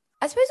is,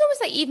 I suppose,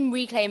 almost like even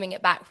reclaiming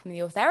it back from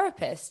your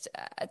therapist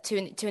to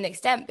an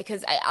extent,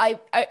 because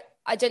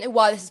I don't know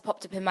why this has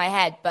popped up in my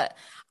head, but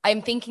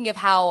I'm thinking of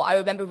how I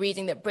remember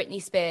reading that Britney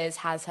Spears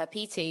has her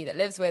PT that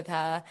lives with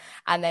her,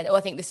 and then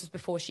I think this was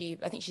before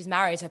I think she's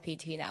married her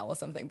PT now or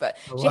something, but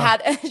she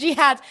had a PT.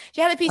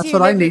 That's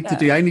what I need to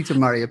do. I need to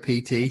marry a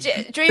PT.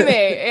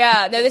 Dreamy,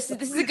 yeah. No, this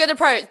is a good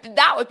approach.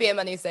 That would be a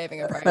money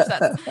saving approach.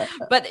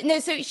 But no,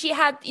 so she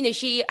had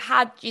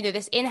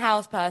this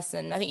in-house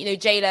person. I think, you know,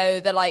 J-Lo,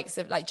 the likes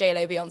of like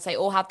J-Lo, Beyonce,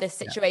 all have this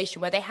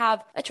situation where they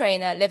have a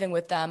trainer living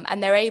with them,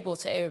 and they're able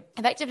to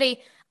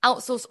effectively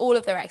outsource all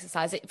of their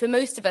exercise. For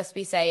most of us,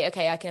 we say,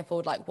 okay, I can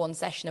afford like 1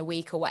 session a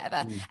week or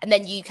whatever. And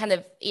then you kind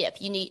of, if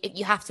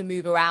you have to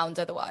move around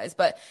otherwise,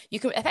 but you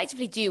can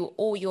effectively do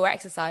all your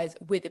exercise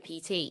with a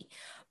PT.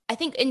 I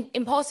think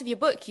in part of your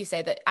book, you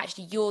say that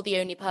actually you're the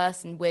only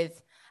person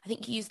with, I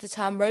think you used the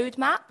term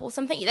roadmap or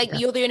something, like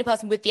you're the only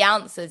person with the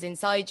answers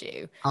inside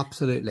you.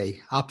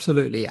 Absolutely.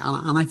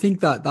 And I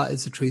think that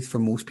is the truth for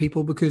most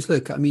people, because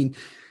look, I mean,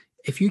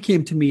 if you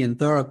came to me in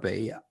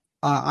therapy,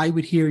 I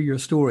would hear your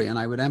story and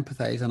I would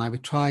empathize and I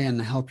would try and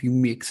help you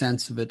make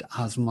sense of it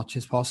as much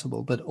as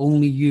possible. But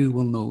only you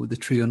will know the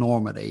true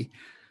enormity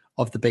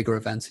of the bigger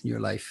events in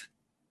your life.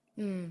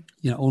 You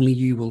know, only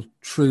you will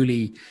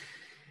truly,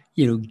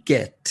 you know,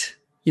 get,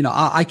 you know,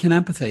 I can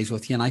empathize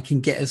with you and I can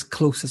get as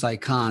close as I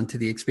can to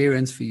the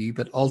experience for you,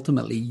 but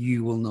ultimately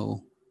you will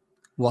know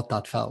what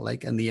that felt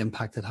like and the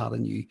impact it had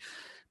on you.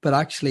 But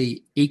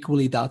actually,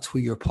 equally, that's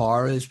where your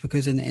power is,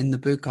 because in the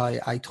book,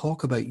 I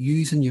talk about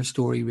using your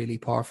story really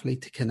powerfully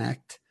to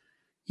connect,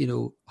 you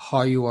know,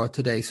 how you are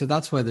today. So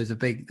that's why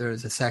there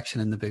is a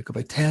section in the book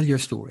about tell your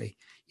story,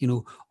 you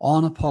know,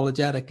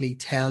 unapologetically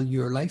tell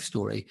your life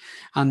story.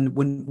 And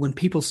when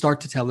people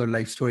start to tell their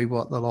life story,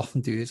 what they'll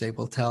often do is they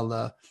will tell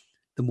the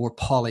more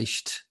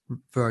polished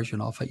version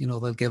of it. You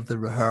know, they'll give the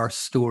rehearsed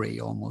story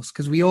almost,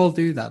 because we all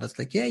do that. It's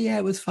like, yeah,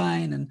 it was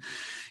fine. And,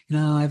 you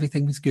know,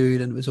 everything was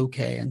good and it was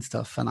okay and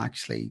stuff. And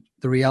actually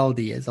the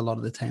reality is a lot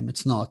of the time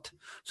it's not.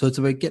 So it's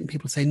about getting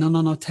people to say,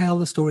 no, tell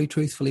the story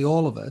truthfully,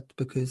 all of it,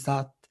 because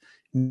that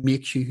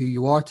makes you who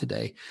you are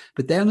today.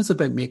 But then it's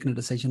about making a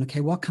decision.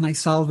 Okay, what can I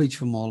salvage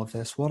from all of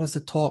this? What has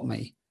it taught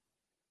me?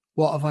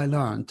 What have I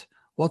learned?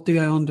 What do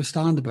I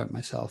understand about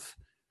myself?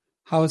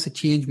 How has it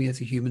changed me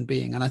as a human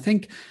being? And I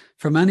think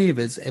for many of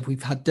us, if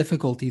we've had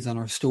difficulties in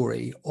our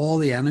story, all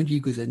the energy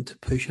goes into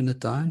pushing it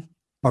down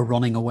or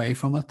running away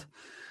from it.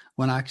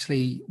 When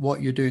actually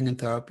what you're doing in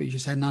therapy is you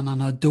say, no,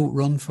 don't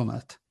run from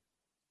it.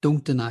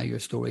 Don't deny your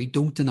story.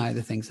 Don't deny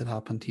the things that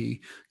happen to you.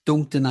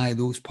 Don't deny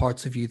those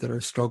parts of you that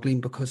are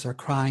struggling, because they're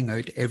crying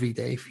out every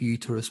day for you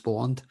to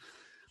respond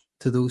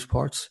to those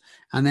parts.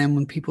 And then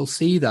when people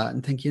see that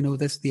and think,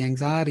 this is the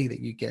anxiety that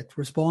you get,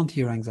 respond to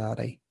your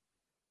anxiety.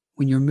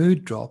 When your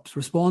mood drops,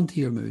 respond to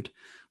your mood.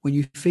 When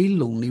you feel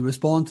lonely,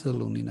 respond to the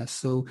loneliness.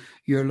 So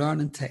you're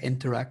learning to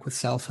interact with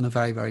self in a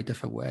very, very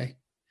different way.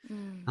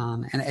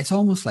 And it's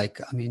almost like,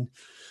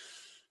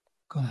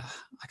 God,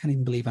 I can't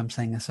even believe I'm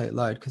saying this out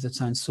loud because it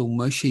sounds so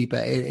mushy,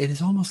 but it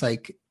is almost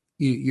like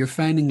you're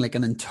finding like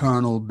an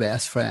internal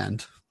best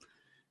friend,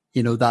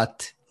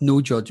 that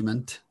no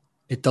judgment,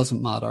 it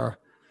doesn't matter.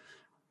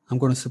 I'm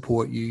going to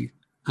support you.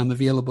 I'm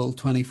available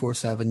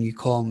 24/7. You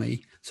call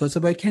me. So it's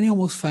about kind of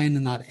almost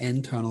finding that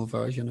internal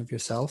version of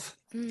yourself.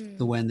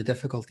 So when the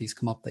difficulties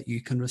come up, that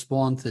you can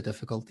respond to the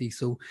difficulty.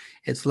 So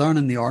it's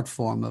learning the art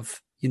form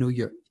of,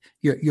 you're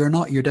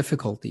not your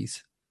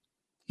difficulties.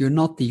 You're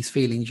not these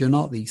feelings. You're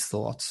not these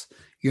thoughts.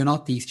 You're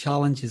not these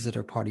challenges that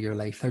are part of your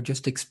life. They're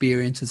just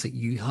experiences that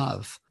you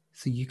have.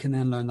 So you can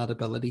then learn that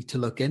ability to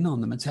look in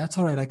on them and say, that's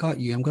all right, I got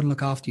you. I'm going to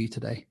look after you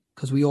today.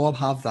 Because we all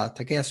have that.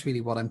 I guess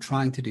really what I'm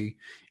trying to do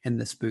in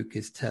this book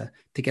is to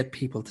get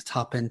people to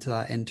tap into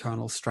that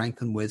internal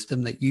strength and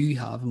wisdom that you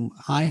have and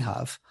I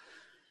have.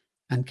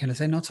 And kind of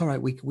say, no, it's all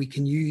right. We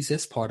can use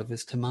this part of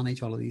us to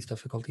manage all of these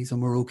difficulties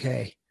and we're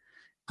okay.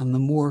 And the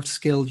more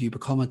skilled you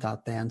become at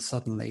that, then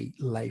suddenly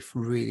life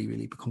really,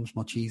 really becomes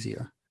much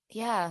easier.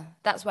 Yeah,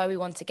 that's where we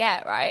want to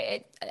get,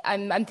 right?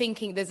 I'm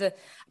thinking there's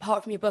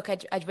apart from your book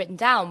I'd written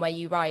down where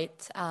you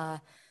write the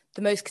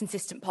most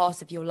consistent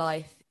part of your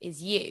life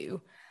is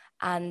you.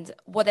 And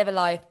whatever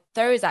life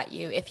throws at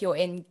you, if you're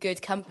in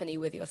good company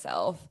with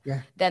yourself,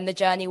 then the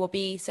journey will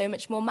be so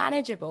much more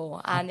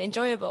manageable and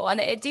enjoyable.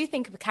 And I do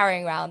think of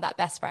carrying around that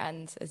best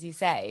friend, as you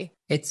say.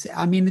 It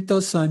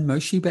does sound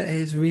mushy, but it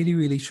is really,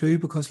 really true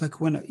because like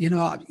when,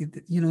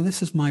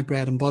 this is my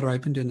bread and butter.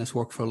 I've been doing this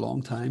work for a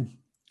long time.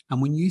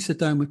 And when you sit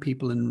down with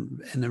people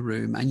in a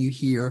room and you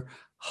hear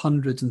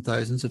hundreds and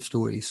thousands of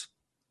stories,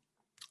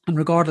 and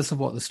regardless of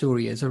what the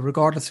story is, or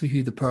regardless of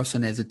who the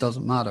person is, it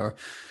doesn't matter.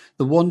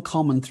 The one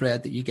common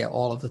thread that you get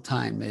all of the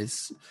time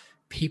is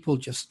people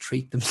just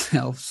treat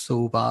themselves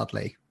so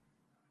badly,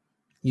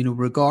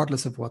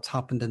 regardless of what's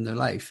happened in their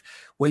life.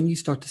 When you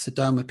start to sit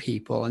down with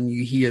people and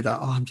you hear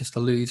that, I'm just a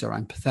loser,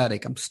 I'm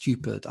pathetic, I'm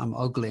stupid, I'm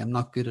ugly, I'm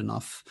not good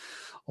enough,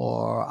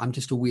 or I'm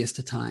just a waste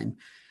of time.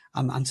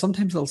 And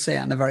sometimes they'll say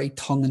it in a very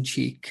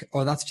tongue-in-cheek,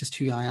 or that's just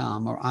who I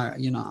am, or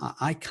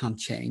I can't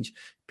change.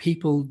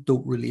 People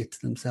don't relate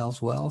to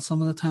themselves well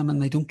some of the time,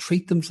 and they don't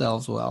treat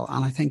themselves well.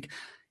 And I think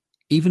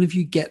even if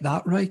you get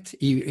that right,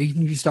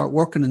 even if you start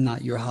working in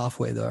that, you're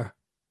halfway there.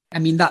 I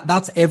mean,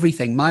 that's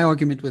everything. My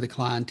argument with a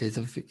client is,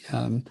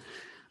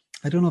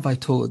 I don't know if I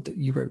told,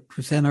 you were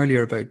saying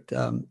earlier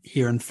about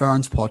hearing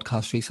Fern's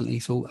podcast recently,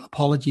 so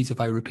apologies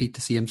if I repeat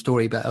the same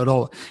story, but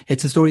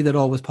it's a story that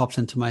always pops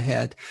into my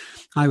head.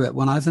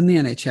 When I was in the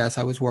NHS,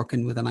 I was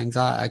working with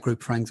a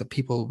group for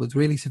people with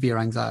really severe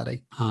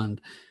anxiety, and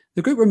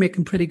the group were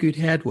making pretty good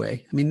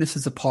headway. I mean, this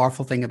is a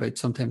powerful thing about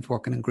sometimes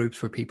working in groups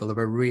for people that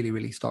were really,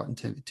 really starting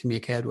to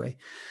make headway.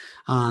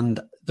 And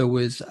there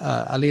was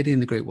a lady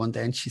in the group one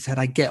day, and she said,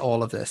 I get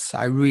all of this.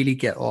 I really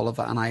get all of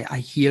it. And I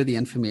hear the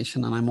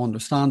information and I'm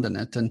understanding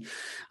it. And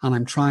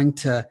I'm trying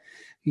to,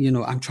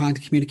 I'm trying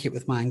to communicate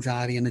with my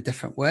anxiety in a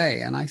different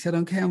way. And I said,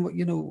 okay,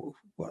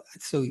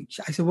 so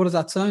I said, what does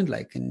that sound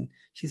like? And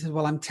she said,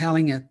 well, I'm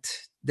telling it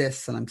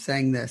this and I'm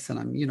saying this and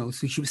I'm,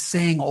 so she was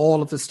saying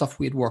all of the stuff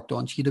we had worked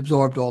on. She'd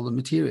absorbed all the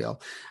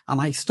material. And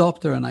I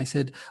stopped her and I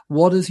said,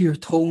 what is your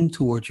tone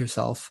towards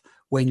yourself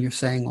when you're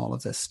saying all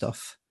of this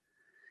stuff?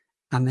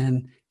 And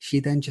then she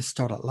then just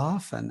started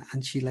laughing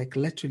and she like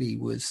literally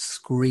was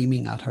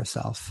screaming at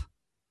herself.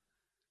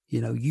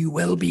 You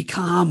will be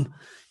calm.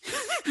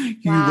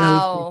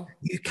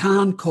 You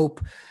can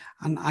cope.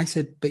 And I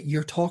said, but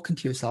you're talking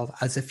to yourself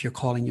as if you're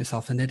calling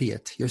yourself an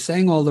idiot. You're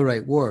saying all the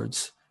right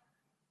words,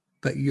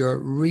 but you're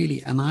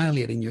really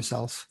annihilating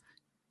yourself.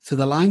 So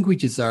the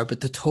language is there,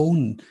 but the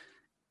tone.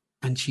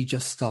 And she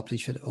just stopped and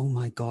she said, oh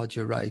my God,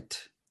 you're right.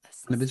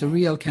 And it was a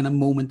real kind of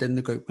moment in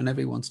the group when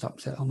everyone stopped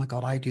and said, oh my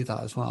God, I do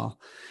that as well.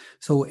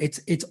 So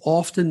it's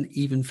often,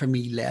 even for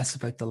me, less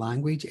about the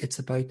language. It's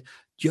about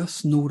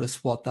just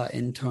notice what that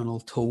internal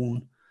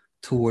tone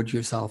towards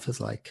yourself is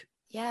like.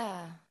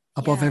 Yeah.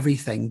 Above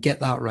everything,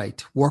 get that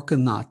right. Work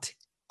on that.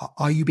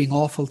 Are you being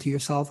awful to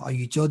yourself? Are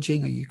you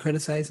judging? Are you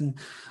criticizing?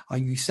 Are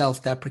you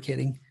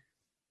self-deprecating?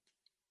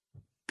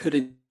 Put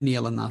a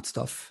nail in that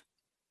stuff.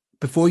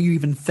 Before you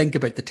even think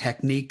about the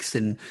techniques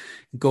and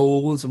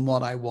goals and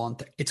what I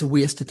want, it's a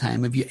waste of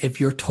time.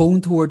 If your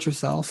tone towards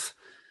yourself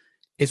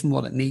isn't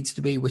what it needs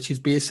to be, which is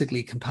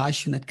basically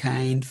compassionate,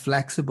 kind,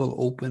 flexible,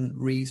 open,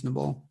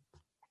 reasonable,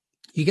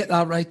 you get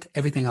that right,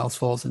 everything else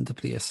falls into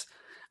place.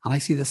 And I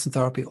see this in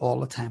therapy all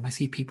the time. I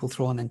see people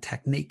throwing in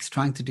techniques,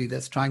 trying to do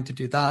this, trying to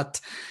do that.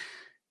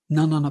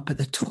 No. But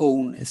the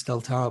tone is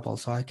still terrible.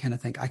 So I kind of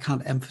think I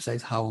can't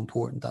emphasize how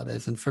important that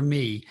is. And for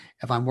me,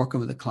 if I'm working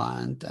with a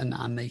client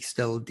and they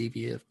still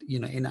deviate,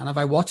 and if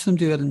I watch them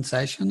do it in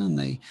session and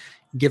they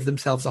give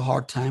themselves a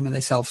hard time and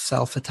they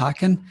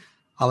self-attacking,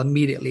 I'll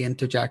immediately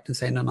interject and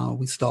say, no,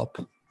 we stop.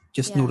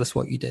 Just notice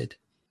what you did.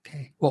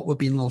 Okay, what would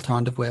be an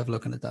alternative way of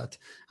looking at that?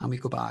 And we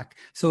go back.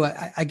 So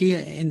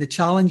again, in the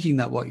challenging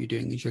that what you're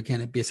doing is you're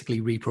kind of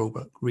basically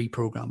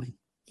reprogramming.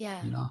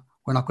 Yeah.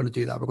 We're not going to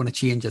do that. We're going to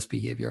change this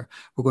behavior.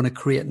 We're going to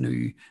create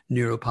new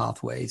neural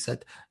pathways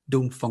that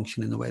don't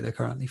function in the way they're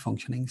currently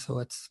functioning. So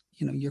it's,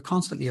 you're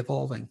constantly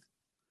evolving.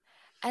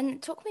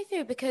 And talk me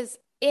through, because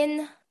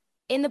in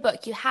the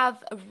book, you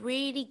have a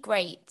really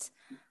great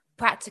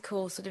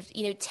practical sort of,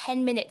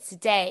 10 minutes a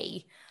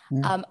day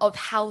of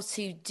how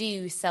to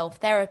do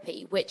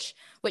self-therapy, which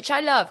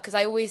I love, because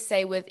I always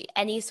say with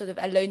any sort of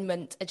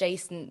alonement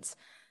adjacent,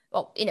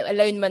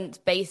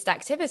 alonement-based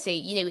activity,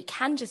 it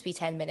can just be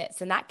 10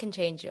 minutes and that can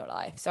change your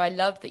life. So I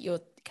love that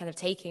you're kind of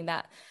taking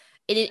that.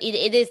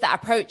 It is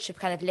that approach of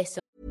kind of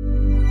listen.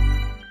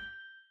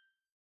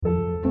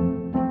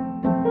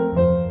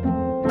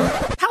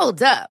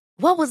 Hold up.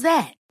 What was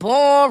that?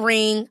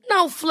 Boring.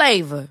 No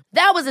flavor.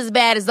 That was as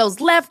bad as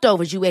those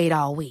leftovers you ate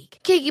all week.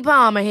 Keke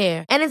Palmer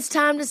here. And it's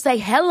time to say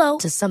hello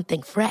to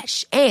something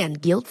fresh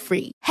and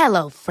guilt-free.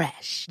 Hello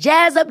Fresh.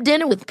 Jazz up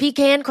dinner with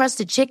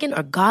pecan-crusted chicken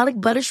or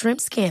garlic butter shrimp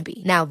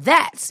scampi. Now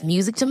that's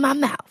music to my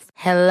mouth.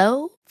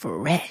 Hello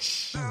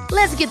Fresh.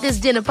 Let's get this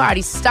dinner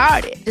party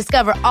started.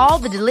 Discover all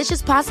the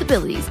delicious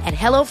possibilities at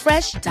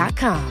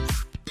HelloFresh.com.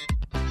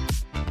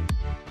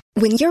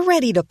 When you're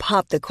ready to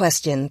pop the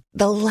question,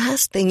 the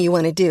last thing you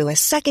want to do is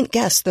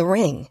second-guess the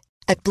ring.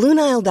 At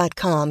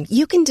BlueNile.com,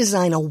 you can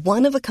design a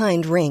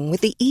one-of-a-kind ring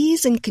with the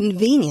ease and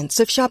convenience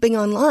of shopping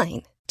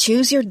online.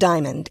 Choose your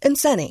diamond and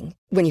setting.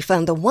 When you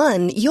find the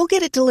one, you'll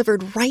get it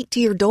delivered right to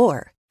your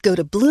door. Go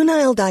to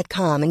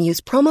BlueNile.com and use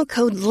promo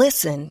code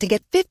LISTEN to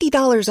get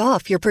 $50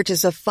 off your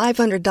purchase of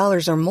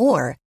 $500 or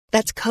more.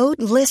 That's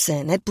code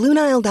LISTEN at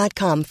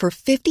BlueNile.com for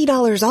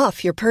 $50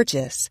 off your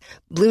purchase.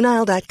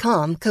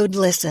 BlueNile.com, code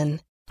LISTEN.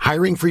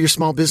 Hiring for your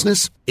small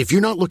business? If you're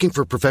not looking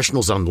for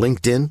professionals on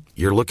LinkedIn,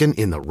 you're looking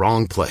in the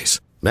wrong place.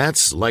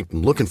 That's like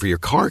looking for your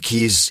car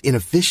keys in a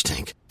fish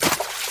tank.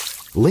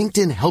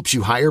 LinkedIn helps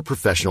you hire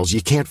professionals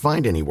you can't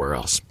find anywhere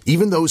else,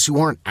 even those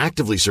who aren't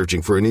actively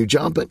searching for a new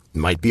job but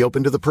might be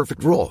open to the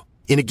perfect role.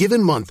 In a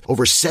given month,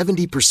 over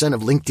 70%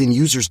 of LinkedIn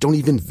users don't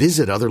even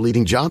visit other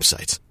leading job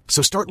sites.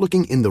 So start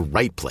looking in the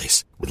right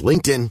place. With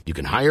LinkedIn, you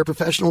can hire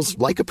professionals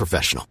like a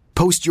professional.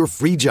 Post your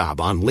free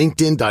job on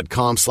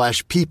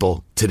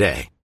linkedin.com/people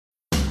today.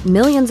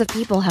 Millions of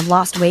people have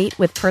lost weight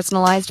with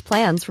personalized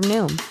plans from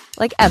Noom.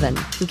 Like Evan,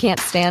 who can't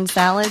stand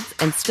salads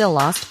and still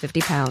lost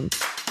 50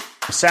 pounds.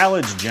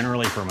 Salads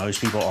generally for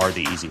most people are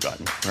the easy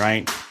button,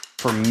 right?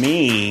 For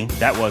me,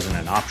 that wasn't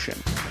an option.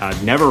 I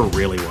never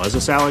really was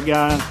a salad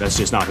guy. That's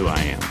just not who I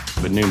am.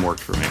 But Noom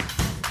worked for me.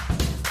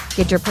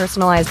 Get your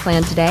personalized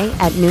plan today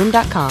at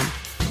Noom.com.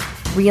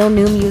 Real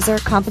Noom user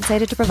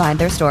compensated to provide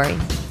their story.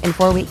 In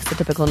 4 weeks, the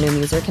typical Noom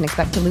user can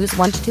expect to lose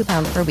 1 to 2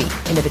 pounds per week.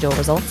 Individual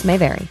results may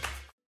vary.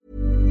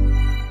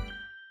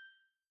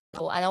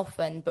 And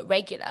often, but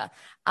regular.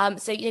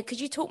 So, could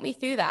you talk me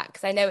through that?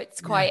 Because I know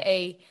it's quite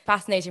a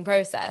fascinating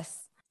process.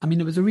 I mean,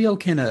 there was a real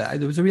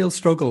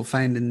struggle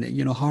finding,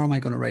 how am I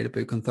going to write a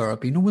book on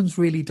therapy? No one's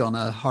really done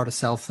a Heart of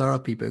Self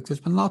therapy book. There's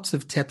been lots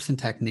of tips and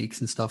techniques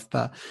and stuff,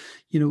 but,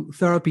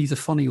 therapy is a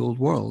funny old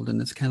world. And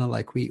it's kind of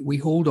like we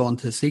hold on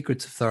to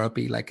secrets of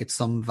therapy like it's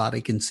some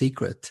Vatican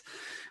secret.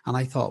 And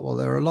I thought, well,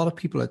 there are a lot of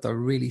people out there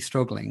really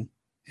struggling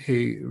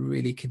who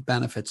really could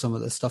benefit some of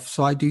this stuff.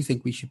 So I do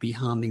think we should be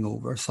handing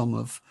over some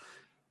of,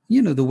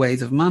 the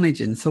ways of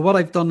managing. So what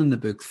I've done in the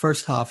book,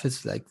 first half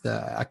is like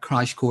a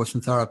crash course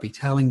in therapy,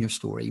 telling your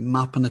story,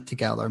 mapping it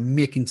together,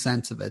 making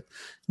sense of it,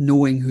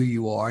 knowing who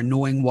you are,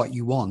 knowing what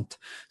you want.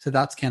 So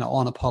that's kind of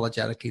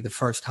unapologetically the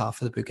first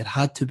half of the book. It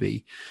had to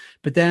be.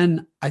 But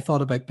then I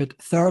thought about,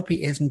 but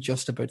therapy isn't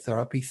just about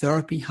therapy.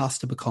 Therapy has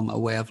to become a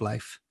way of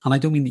life. And I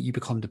don't mean that you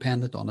become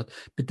dependent on it,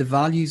 but the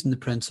values and the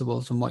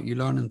principles and what you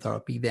learn in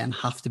therapy then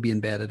have to be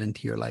embedded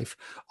into your life.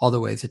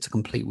 Otherwise, it's a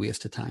complete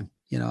waste of time.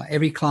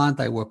 Every client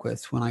I work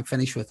with, when I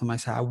finish with them, I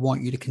say, I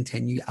want you to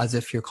continue as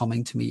if you're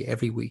coming to me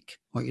every week.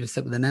 I want you to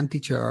sit with an empty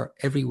chair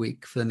every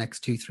week for the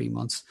next 2-3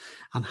 months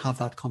and have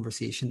that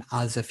conversation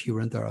as if you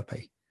were in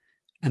therapy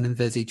and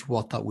envisage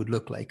what that would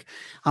look like.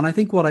 And I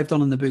think what I've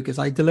done in the book is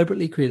I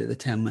deliberately created the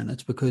 10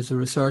 minutes because the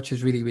research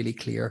is really, really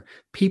clear.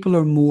 People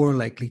are more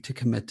likely to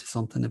commit to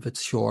something if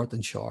it's short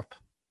and sharp.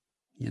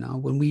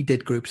 When we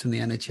did groups in the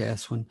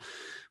NHS, when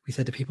we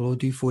said to people,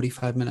 do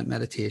 45-minute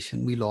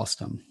meditation, we lost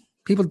them.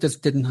 People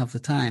just didn't have the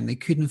time. They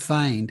couldn't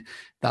find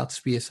that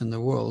space in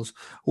their worlds.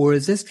 Or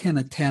is this kind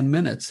of 10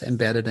 minutes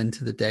embedded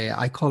into the day?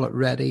 I call it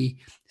ready,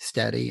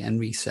 steady, and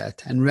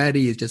reset. And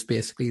ready is just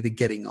basically the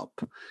getting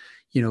up,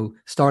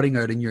 starting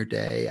out in your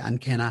day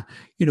and kind of,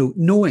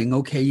 knowing,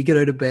 okay, you get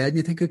out of bed and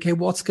you think, okay,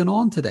 what's going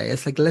on today?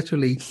 It's like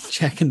literally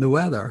checking the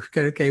weather.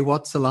 Okay,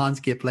 what's the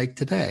landscape like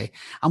today?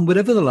 And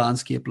whatever the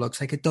landscape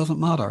looks like, it doesn't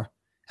matter.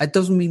 It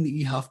doesn't mean that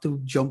you have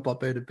to jump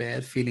up out of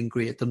bed feeling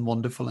great and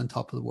wonderful on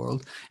top of the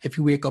world. If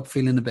you wake up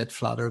feeling a bit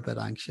flat or a bit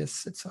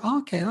anxious, it's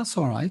okay, that's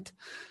all right.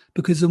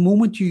 Because the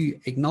moment you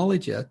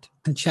acknowledge it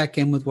and check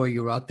in with where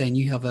you're at, then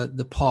you have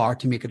the power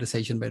to make a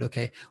decision about,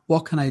 okay,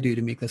 what can I do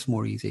to make this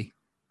more easy?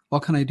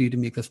 What can I do to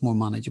make this more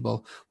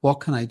manageable? What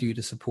can I do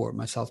to support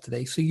myself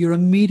today? So you're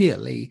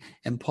immediately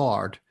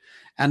empowered.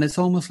 And it's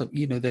almost like,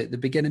 the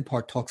beginning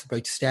part talks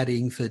about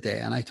steadying for the day.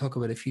 And I talk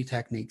about a few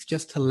techniques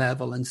just to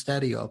level and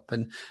steady up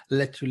and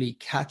literally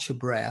catch a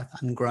breath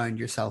and ground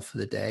yourself for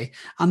the day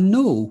and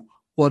know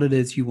what it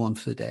is you want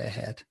for the day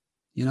ahead.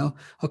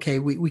 Okay,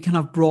 we can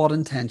have broad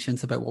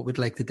intentions about what we'd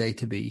like the day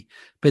to be,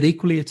 but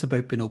equally it's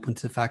about being open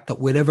to the fact that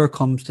whatever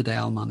comes today,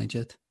 I'll manage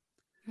it.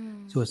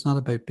 So it's not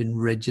about being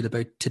rigid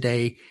about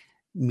today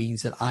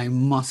means that I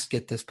must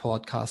get this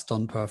podcast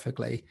done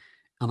perfectly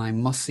and I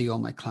must see all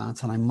my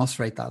clients and I must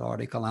write that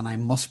article and I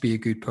must be a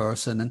good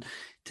person. And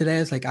today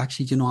is like,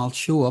 actually, I'll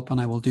show up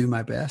and I will do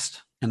my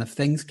best. And if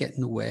things get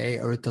in the way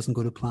or it doesn't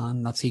go to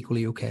plan, that's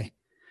equally okay.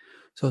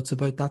 So it's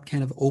about that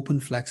kind of open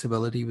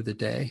flexibility with the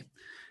day.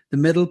 The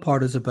middle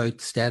part is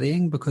about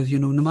steadying because,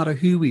 no matter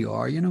who we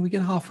are, we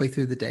get halfway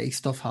through the day,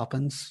 stuff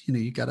happens.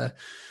 You get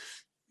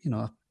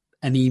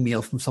an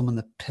email from someone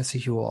that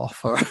pisses you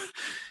off or,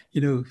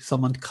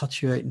 someone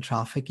cuts you out in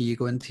traffic or you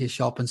go into a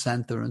shopping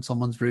center and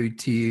someone's rude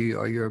to you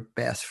or your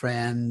best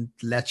friend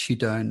lets you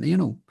down,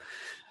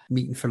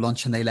 meeting for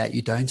lunch and they let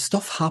you down.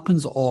 Stuff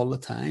happens all the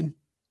time,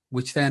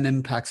 which then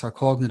impacts our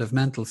cognitive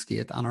mental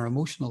state and our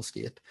emotional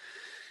state.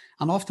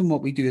 And often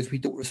what we do is we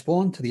don't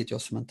respond to the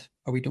adjustment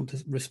or we don't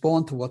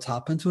respond to what's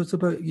happened. So it's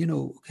about,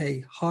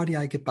 okay, how do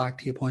I get back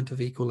to a point of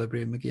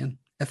equilibrium again?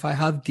 If I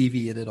have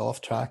deviated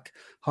off track,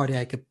 how do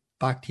I get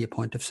back to a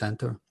point of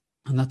center?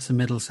 And that's the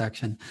middle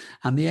section.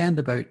 And the end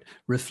about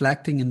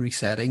reflecting and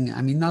resetting.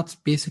 I mean, that's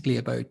basically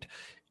about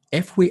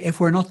if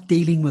we're not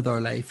dealing with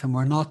our life and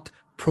we're not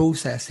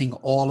processing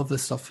all of the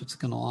stuff that's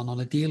going on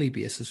a daily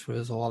basis for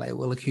us all, it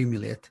will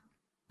accumulate.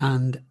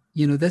 And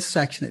this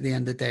section at the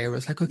end of the day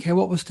was like, okay,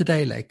 what was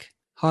today like?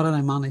 How did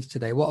I manage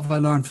today? What have I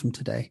learned from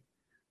today?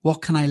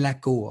 What can I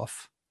let go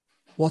of?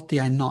 What do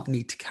I not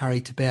need to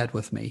carry to bed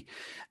with me?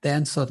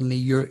 Then suddenly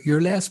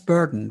you're less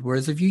burdened.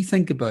 Whereas if you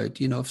think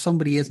about, if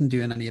somebody isn't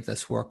doing any of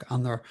this work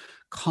and they're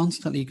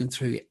constantly going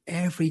through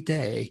every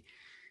day,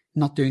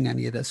 not doing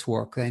any of this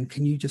work, then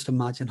can you just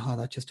imagine how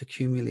that just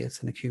accumulates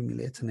and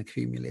accumulates and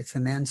accumulates?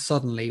 And then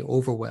suddenly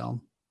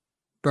overwhelm,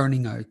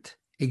 burning out,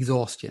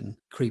 exhaustion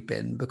creep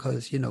in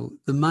because,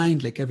 the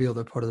mind, like every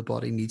other part of the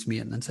body, needs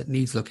maintenance. It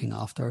needs looking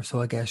after.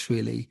 So I guess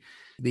really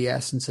the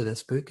essence of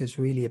this book is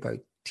really about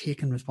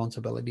taking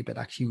responsibility, but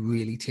actually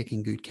really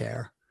taking good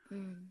care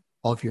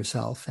of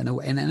yourself in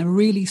a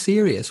really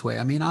serious way.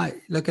 I mean,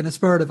 in a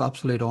spirit of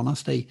absolute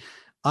honesty,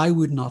 I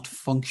would not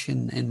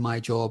function in my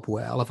job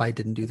well if I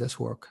didn't do this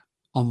work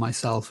on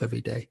myself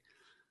every day.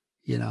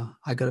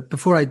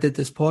 Before I did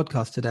this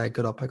podcast today, I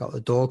got up, I got the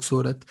dog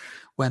sorted,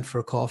 went for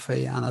a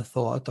coffee, and I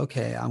thought,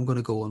 okay, I'm going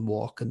to go and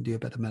walk and do a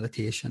bit of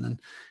meditation and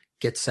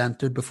get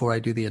centered before I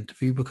do the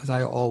interview because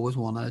I always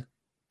want to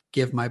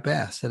give my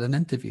best at an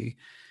interview.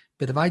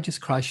 But if I just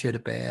crash out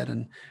of bed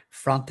and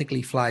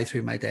frantically fly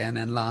through my day and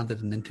then land at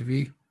an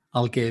interview,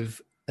 I'll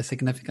give a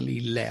significantly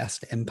less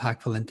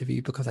impactful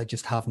interview because I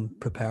just haven't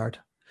prepared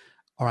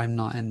or I'm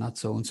not in that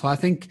zone. So I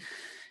think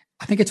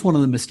it's one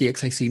of the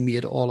mistakes I see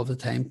made all of the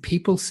time.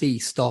 People see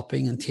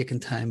stopping and taking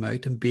time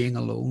out and being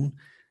alone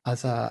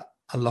as a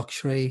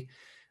luxury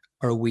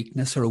or a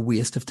weakness or a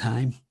waste of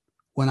time.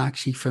 When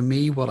actually for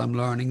me, what I'm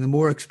learning, the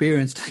more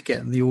experienced I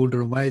get and the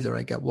older and wiser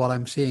I get, what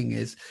I'm seeing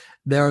is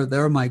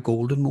they're my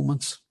golden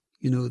moments.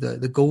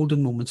 The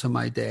golden moments of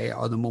my day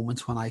are the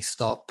moments when I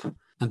stop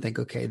and think,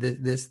 okay,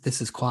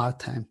 this is quiet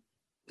time.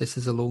 This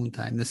is alone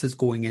time. This is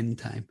going in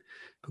time.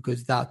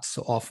 Because that's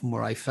often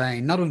where I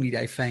find, not only do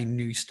I find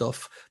new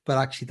stuff, but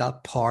actually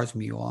that powers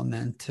me on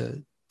then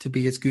to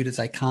be as good as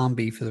I can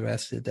be for the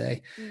rest of the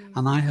day.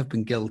 And I have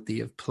been guilty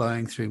of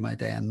plowing through my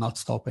day and not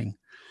stopping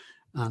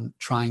and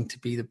trying to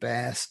be the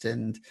best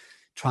and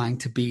trying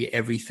to be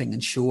everything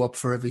and show up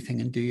for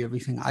everything and do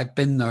everything. I've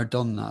been there,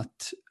 done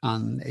that,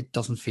 and it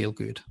doesn't feel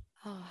good.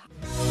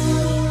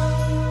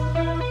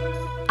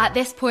 At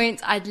this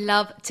point, I'd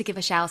love to give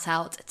a shout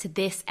out to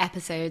this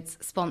episode's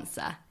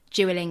sponsor,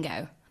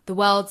 Duolingo, the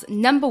world's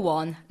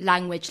 #1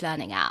 language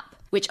learning app,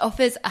 which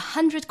offers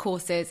 100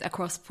 courses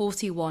across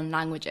 41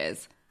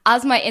 languages.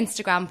 As my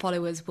Instagram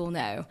followers will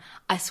know,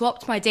 I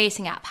swapped my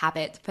dating app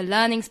habit for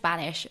learning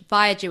Spanish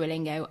via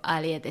Duolingo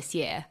earlier this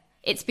year.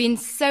 It's been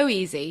so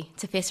easy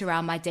to fit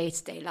around my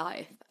day-to-day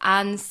life,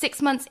 and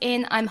 6 months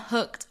in, I'm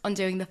hooked on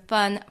doing the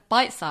fun,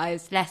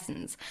 bite-sized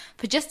lessons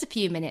for just a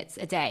few minutes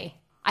a day.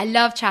 I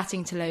love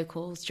chatting to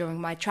locals during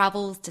my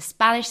travels to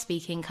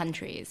Spanish-speaking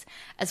countries,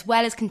 as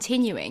well as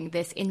continuing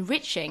this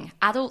enriching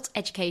adult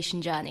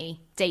education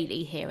journey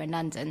daily here in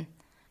London.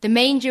 The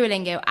main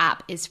Duolingo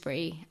app is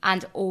free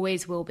and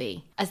always will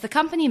be, as the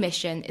company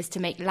mission is to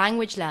make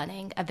language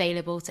learning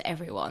available to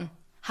everyone.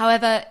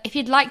 However, if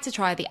you'd like to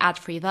try the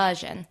ad-free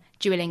version,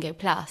 Duolingo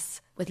Plus,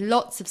 with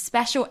lots of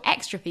special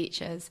extra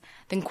features,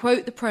 then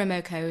quote the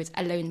promo code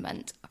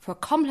ALONEMENT for a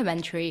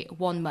complimentary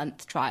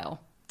 1-month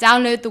trial.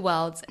 Download the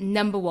world's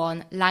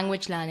 #1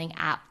 language learning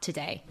app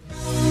today.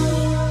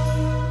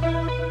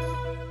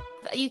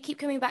 You keep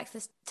coming back to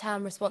this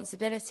term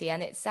responsibility,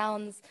 and it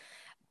sounds,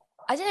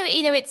 I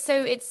don't know,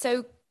 it's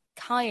so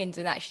kind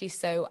and actually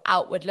so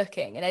outward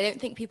looking. And I don't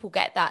think people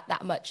get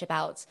that much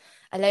about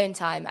alone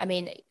time. I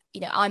mean,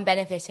 I'm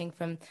benefiting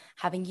from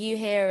having you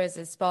here as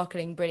a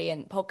sparkling,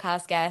 brilliant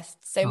podcast guest.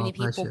 So many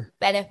people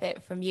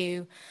benefit from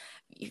you,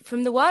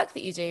 from the work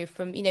that you do,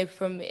 from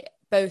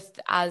both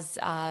as,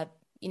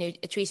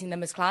 treating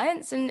them as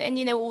clients and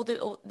all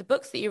the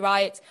books that you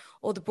write,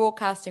 all the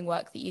broadcasting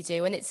work that you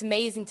do. And it's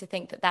amazing to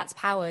think that that's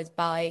powered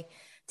by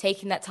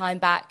taking that time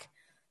back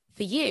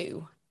for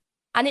you.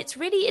 And it's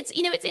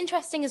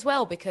interesting as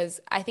well, because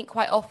I think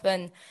quite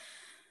often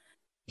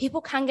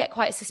people can get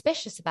quite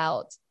suspicious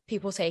about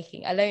people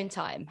taking alone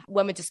time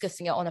when we're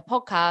discussing it on a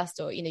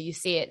podcast, or you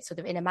see it sort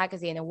of in a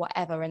magazine or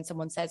whatever, and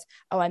someone says,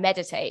 "Oh, I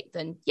meditate,"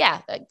 then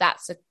yeah,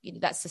 that's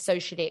a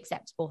socially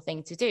acceptable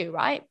thing to do,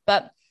 right?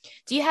 But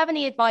do you have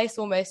any advice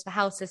almost for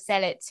how to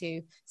sell it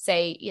to,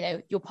 say,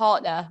 your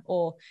partner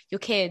or your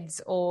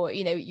kids or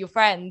your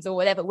friends or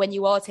whatever, when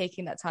you are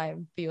taking that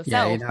time for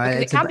yourself?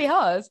 Because it can be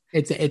hard.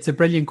 It's a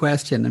brilliant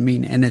question. I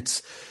mean, and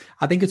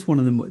I think it's one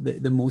of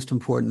the most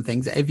important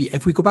things.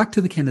 If we go back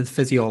to the kind of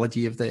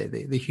physiology of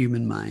the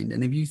human mind,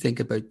 and if you think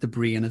about the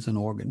brain as an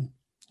organ,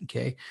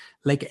 okay,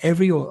 like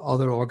every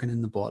other organ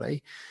in the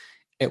body,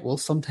 it will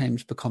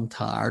sometimes become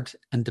tired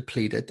and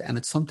depleted, and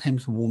it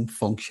sometimes won't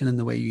function in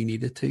the way you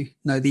need it to.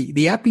 Now, the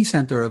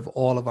epicenter of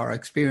all of our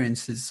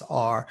experiences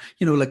are,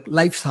 like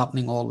life's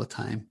happening all the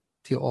time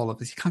to all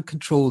of us. You can't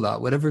control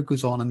that. Whatever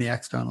goes on in the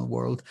external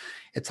world,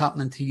 it's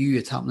happening to you,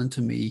 it's happening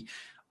to me.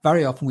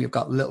 Very often we've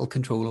got little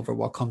control over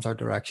what comes our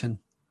direction.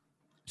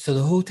 So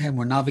the whole time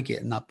we're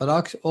navigating that,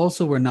 but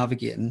also we're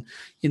navigating,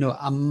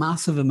 a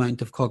massive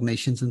amount of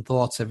cognitions and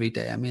thoughts every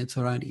day. I mean, it's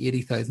around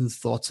 80,000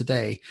 thoughts a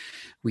day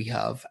we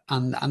have,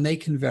 and they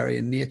can vary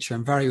in nature,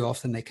 and very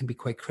often they can be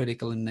quite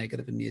critical and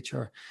negative in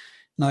nature.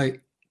 Now,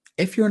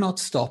 if you're not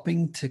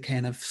stopping to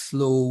kind of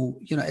slow,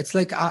 it's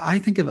like, I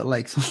think of it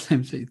like,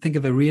 sometimes you think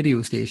of a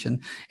radio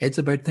station. It's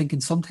about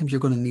thinking sometimes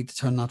you're going to need to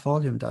turn that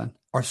volume down,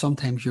 or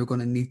sometimes you're going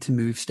to need to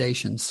move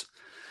stations,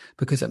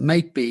 because it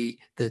might be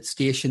the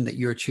station that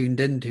you're tuned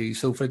into.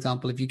 So, for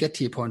example, if you get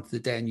to your point of the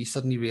day and you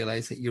suddenly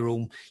realize that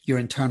your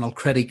internal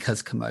critic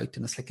has come out,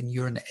 and it's like, and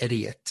you're an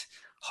idiot,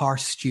 how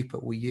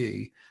stupid were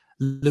you?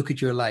 Look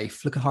at your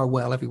life. Look at how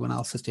well everyone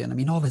else is doing. I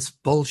mean, all this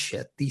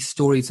bullshit, these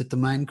stories that the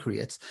mind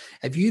creates.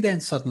 If you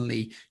then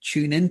suddenly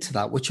tune into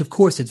that, which of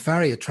course it's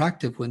very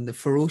attractive when the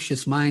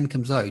ferocious mind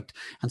comes out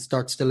and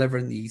starts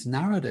delivering these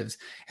narratives,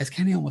 it's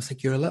kind of almost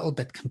like you're a little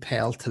bit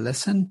compelled to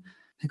listen.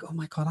 Like, oh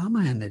my God, am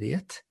I an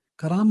idiot?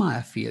 God, am I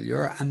a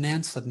failure? And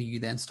then suddenly you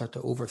then start to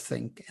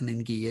overthink and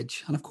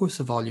engage. And of course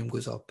the volume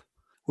goes up.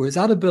 Whereas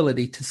that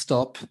ability to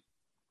stop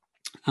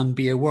and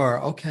be aware,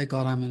 okay,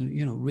 God,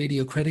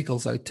 radio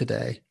critical's out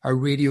today, or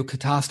radio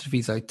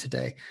catastrophes out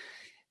today.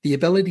 The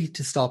ability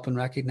to stop and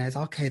recognize,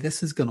 okay,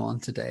 this is going on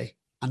today,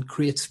 and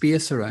create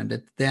space around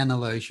it, then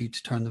allows you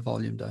to turn the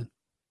volume down.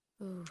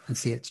 Ooh. And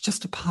see, it's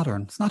just a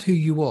pattern. It's not who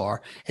you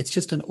are. It's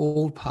just an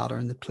old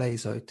pattern that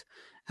plays out.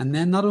 And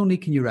then not only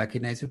can you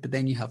recognize it, but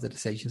then you have the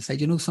decision to say,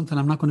 something,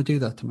 I'm not going to do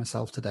that to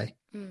myself today.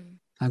 I'm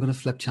going to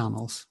flip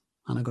channels.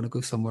 And I'm going to go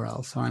somewhere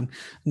else. Or I'm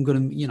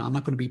going to, I'm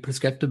not going to be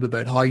prescriptive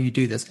about how you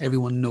do this.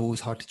 Everyone knows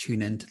how to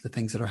tune into the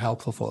things that are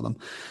helpful for them.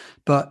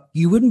 But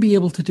you wouldn't be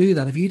able to do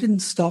that if you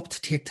didn't stop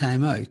to take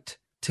time out,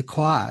 to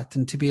quiet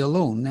and to be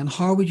alone. Then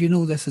how would you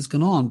know this is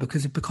going on?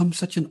 Because it becomes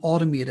such an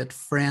automated,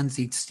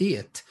 frenzied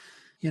state.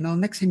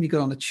 Next time you get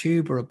on a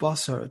tube or a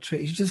bus or a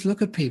train, you just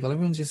look at people,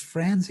 everyone's just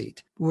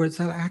frenzied. Whereas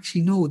I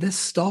actually know this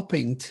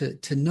stopping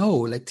to know,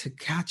 like to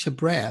catch a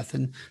breath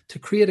and to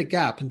create a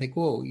gap and think,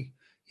 whoa,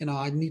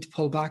 I need to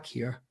pull back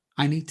here.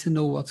 I need to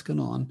know what's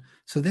going on.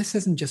 So this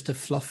isn't just a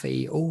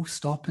fluffy,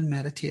 stop and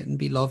meditate and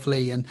be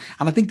lovely. And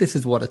I think this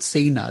is what it's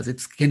seen as.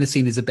 It's kind of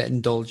seen as a bit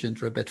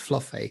indulgent or a bit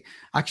fluffy.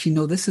 Actually,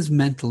 no, this is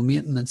mental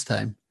maintenance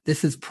time.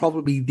 This is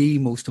probably the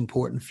most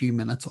important few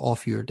minutes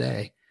of your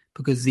day,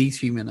 because these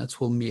few minutes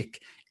will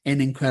make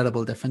an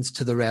incredible difference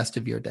to the rest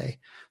of your day.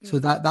 So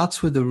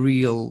that's where the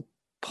real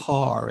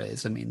power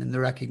is. I mean, in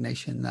the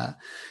recognition that,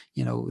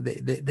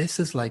 this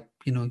is like,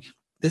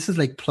 this is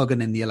like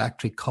plugging in the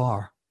electric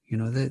car.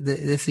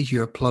 This is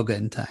your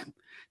plug-in time.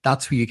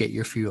 That's where you get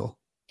your fuel.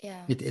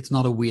 Yeah. It's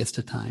not a waste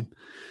of time.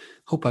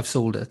 Hope I've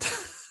sold it.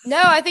 No,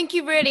 I think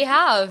you really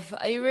have.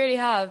 You really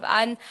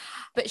have.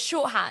 But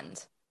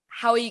shorthand,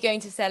 how are you going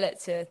to sell it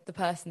to the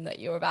person that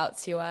you're about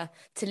to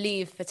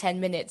leave for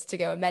 10 minutes to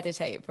go and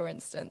meditate, for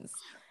instance?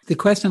 The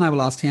question I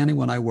will ask to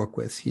anyone I work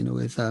with,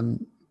 is,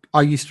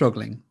 are you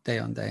struggling day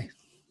on day?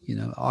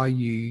 Are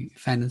you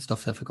finding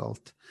stuff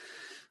difficult?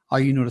 Are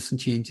you noticing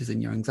changes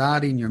in your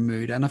anxiety and your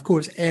mood? And of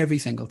course, every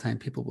single time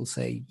people will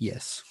say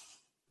yes,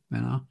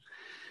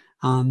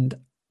 And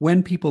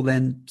when people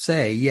then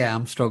say, yeah,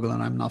 I'm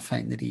struggling, I'm not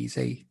finding it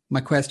easy,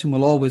 my question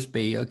will always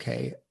be,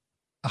 okay,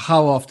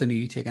 how often are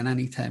you taking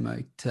any time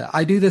out?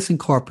 I do this in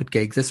corporate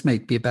gigs. This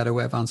might be a better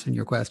way of answering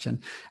your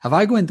question. If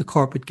I go into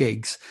corporate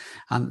gigs,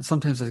 and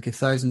sometimes I get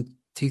 1,000,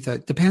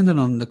 2,000, depending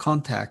on the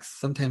context,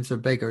 sometimes they're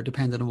bigger,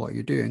 depending on what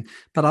you're doing.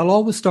 But I'll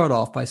always start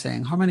off by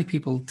saying, how many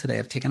people today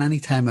have taken any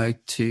time out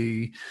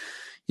to,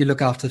 you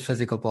look after the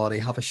physical body,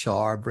 have a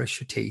shower, brush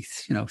your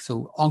teeth,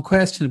 so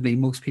unquestionably,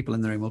 most people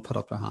in the room will put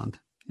up their hand.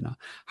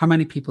 How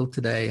many people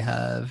today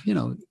have,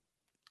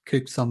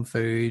 cooked some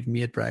food,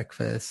 made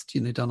breakfast,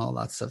 done all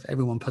that stuff?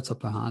 Everyone puts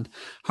up their hand.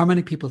 How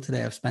many people today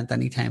have spent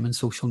any time in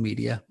social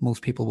media?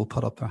 Most people will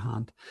put up their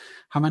hand.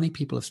 How many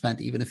people have spent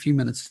even a few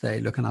minutes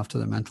today looking after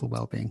their mental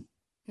well-being?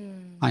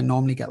 I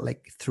normally get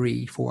like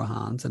 3-4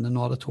 hands in an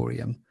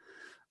auditorium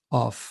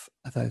of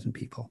 1,000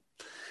 people.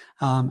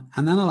 And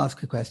then I'll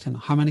ask a question.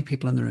 How many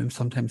people in the room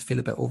sometimes feel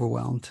a bit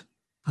overwhelmed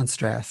and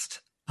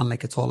stressed and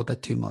like it's all a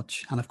bit too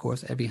much? And of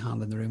course, every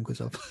hand in the room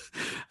goes up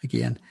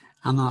again.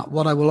 And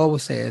what I will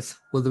always say is,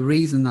 well, the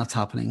reason that's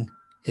happening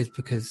is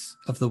because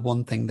of the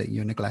one thing that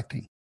you're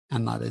neglecting.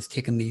 And that is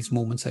taking these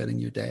moments out in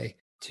your day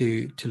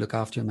to look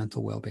after your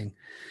mental well-being.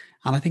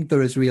 And I think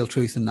there is real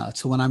truth in that.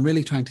 So when I'm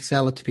really trying to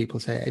sell it to people,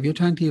 say, if you're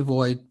trying to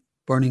avoid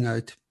burning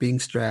out, being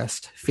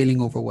stressed,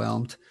 feeling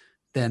overwhelmed,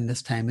 then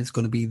this time is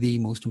going to be the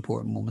most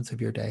important moments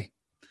of your day.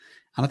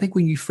 And I think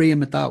when you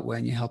frame it that way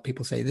and you help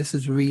people say, this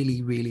is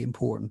really, really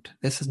important.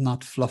 This is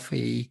not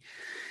fluffy,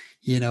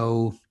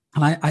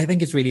 and I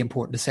think it's really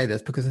important to say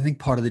this, because I think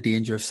part of the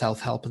danger of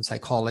self-help and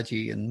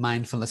psychology and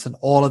mindfulness and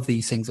all of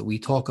these things that we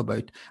talk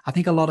about, I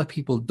think a lot of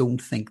people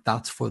don't think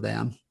that's for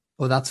them,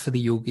 or that's for the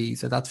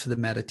yogis, or that's for the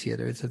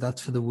meditators, or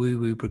that's for the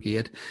woo-woo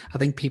brigade. I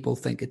think people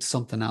think it's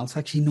something else.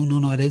 Actually,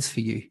 no, it is for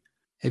you.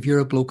 If you're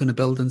a bloke in a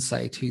building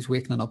site who's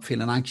waking up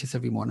feeling anxious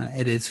every morning,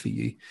 it is for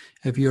you.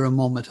 If you're a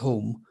mum at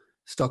home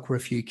stuck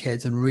with a few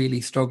kids and really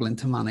struggling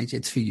to manage,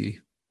 it's for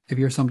you. If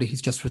you're somebody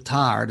who's just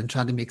retired and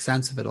trying to make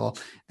sense of it all,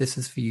 this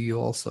is for you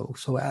also.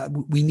 So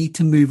we need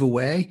to move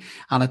away.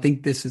 And I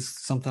think this is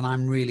something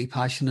I'm really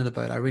passionate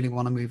about. I really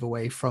want to move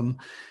away from,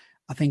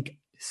 I think,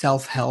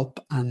 self-help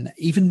and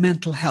even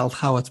mental health,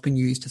 how it's been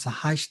used as a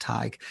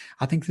hashtag.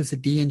 I think there's a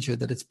danger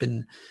that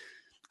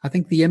I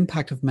think the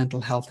impact of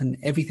mental health and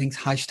everything's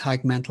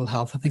hashtag mental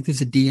health, I think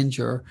there's a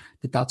danger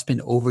that that's been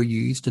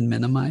overused and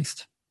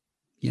minimized.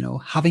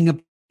 Having a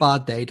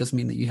bad day doesn't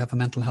mean that you have a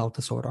mental health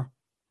disorder.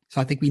 So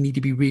I think we need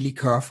to be really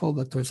careful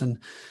that there's an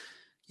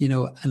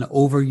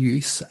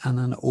overuse and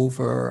an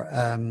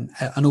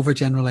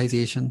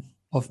overgeneralization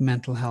of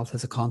mental health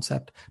as a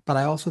concept. But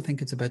I also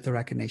think it's about the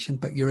recognition,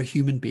 but you're a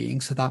human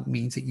being. So that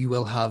means that you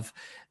will have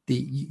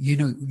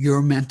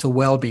your mental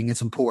well-being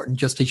is important,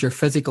 just as your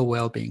physical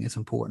well-being is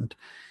important.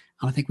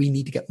 And I think we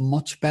need to get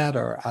much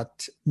better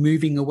at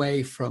moving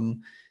away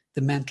from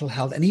the mental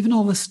health and even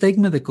all the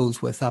stigma that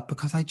goes with that,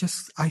 because I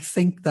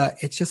think that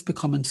it's just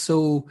becoming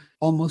so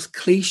almost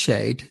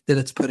cliched that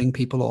it's putting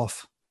people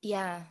off.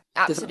 Yeah,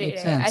 absolutely.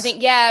 I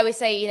think, we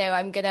say,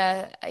 I'm going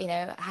to,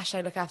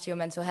 hashtag look after your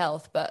mental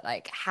health, but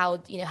like how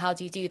do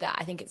you do that?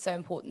 I think it's so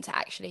important to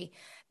actually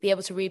be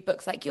able to read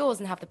books like yours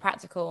and have the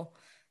practical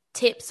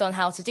tips on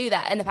how to do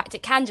that. And the fact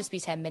it can just be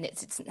 10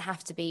 minutes. It doesn't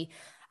have to be,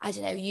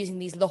 using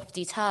these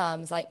lofty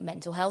terms like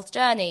mental health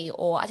journey,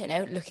 or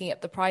looking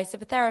at the price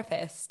of a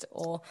therapist,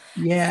 or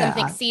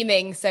something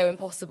seeming so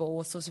impossible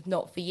or sort of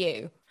not for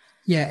you.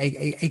 Yeah,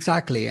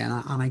 exactly. And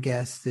I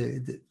guess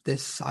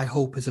this, I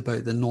hope, is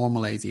about the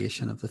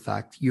normalization of the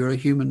fact you're a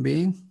human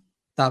being.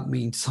 That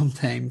means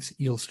sometimes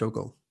you'll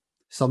struggle.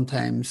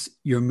 Sometimes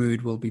your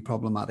mood will be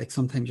problematic.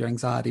 Sometimes your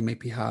anxiety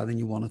might be higher than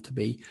you want it to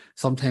be.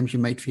 Sometimes you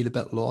might feel a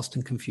bit lost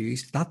and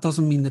confused. That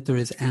doesn't mean that there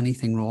is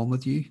anything wrong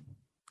with you.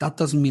 That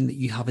doesn't mean that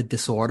you have a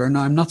disorder.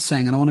 Now, I'm not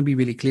saying, and I want to be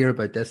really clear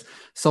about this,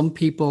 some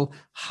people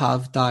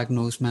have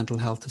diagnosed mental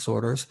health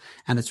disorders,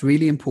 and it's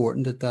really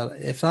important that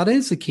if that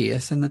is the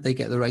case, and that they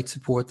get the right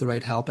support, the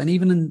right help, and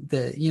even in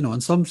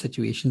in some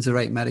situations, the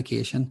right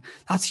medication,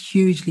 that's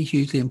hugely,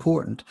 hugely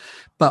important.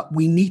 But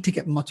we need to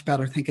get much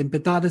better thinking,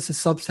 but that is a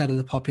subset of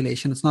the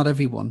population. It's not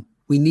everyone.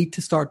 We need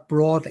to start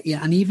broadly,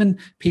 and even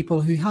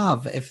people who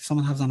if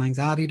someone has an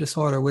anxiety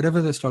disorder,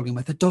 whatever they're struggling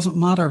with, it doesn't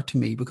matter to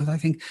me, because I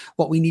think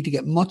what we need to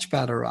get much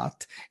better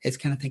at is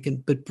kind of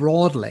thinking, but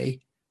broadly,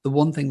 the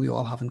one thing we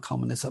all have in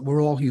common is that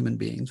we're all human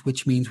beings,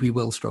 which means we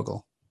will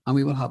struggle and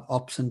we will have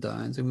ups and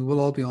downs, and we will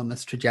all be on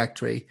this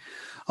trajectory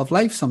of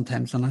life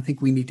sometimes. And I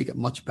think we need to get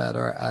much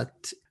better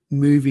at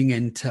moving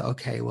into,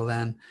 okay, well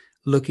then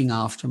looking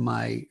after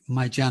my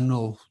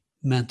general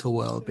mental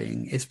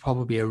well-being is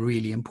probably a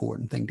really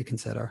important thing to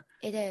consider.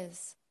 It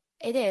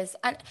is.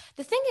 And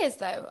the thing is,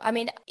 though,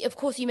 of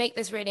course, you make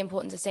this really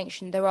important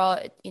distinction. There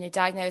are,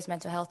 diagnosed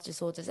mental health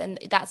disorders, and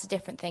that's a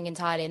different thing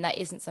entirely. And that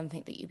isn't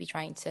something that you'd be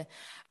trying to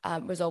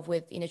resolve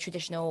with,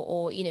 traditional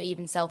or,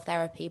 even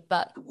self-therapy.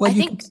 But I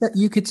think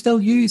you could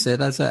still use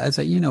it as a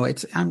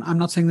it's, I'm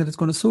not saying that it's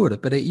going to sort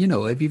it, but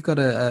if you've got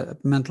a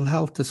mental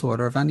health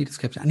disorder of any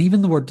description, and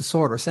even the word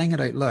disorder, saying it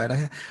out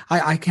loud,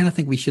 I kind of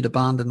think we should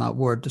abandon that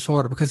word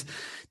disorder, because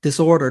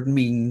disordered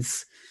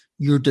means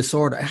you're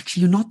disordered.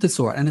 Actually, you're not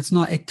disordered. And it's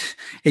not,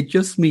 it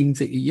just means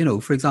that, you know,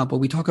 for example,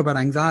 we talk about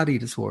anxiety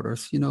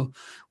disorders, you know,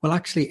 well,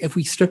 actually, if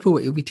we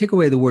take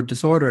away the word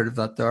disorder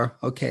that there,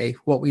 okay,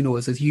 what we know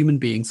is as human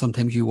beings,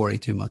 sometimes you worry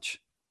too much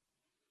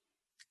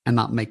and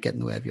that might get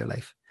in the way of your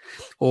life.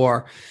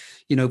 Or,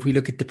 you know, if we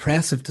look at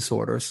depressive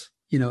disorders,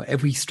 you know,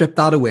 if we strip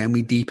that away and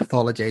we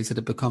depathologize it,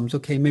 it becomes,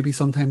 okay, maybe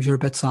sometimes you're a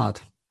bit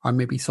sad. Or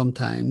maybe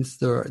sometimes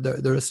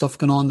there is stuff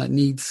going on that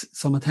needs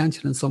some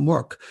attention and some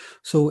work.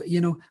 So,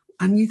 you know,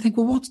 and you think,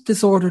 well, what's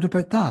disordered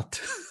about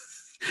that?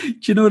 Do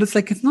you know what it's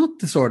like? It's not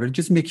disordered, it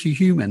just makes you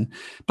human.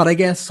 But I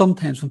guess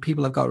sometimes when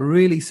people have got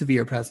really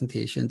severe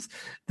presentations,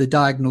 the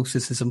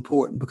diagnosis is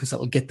important because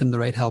it'll get them the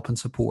right help and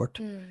support.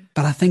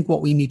 But I think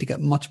what we need to get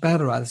much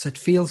better at is it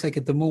feels like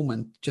at the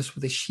moment, just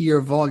with the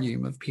sheer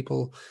volume of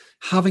people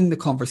having the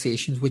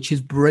conversations, which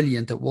is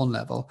brilliant at one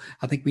level,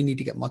 I think we need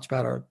to get much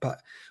better.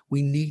 But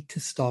we need to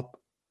stop,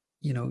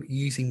 you know,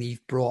 using these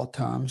broad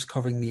terms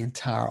covering the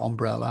entire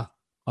umbrella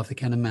of the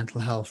kind of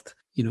mental health,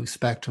 you know,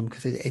 spectrum,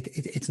 because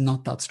it's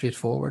not that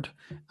straightforward.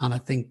 And I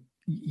think,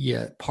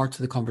 yeah, parts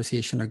of the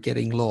conversation are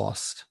getting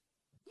lost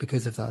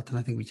because of that. And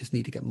I think we just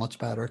need to get much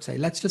better at say,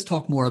 let's just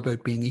talk more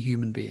about being a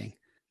human being.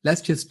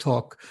 Let's just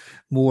talk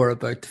more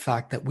about the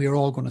fact that we're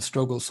all going to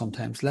struggle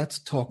sometimes. Let's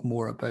talk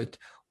more about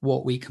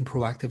what we can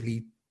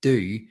proactively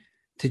do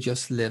to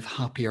just live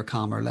happier,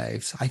 calmer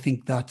lives. I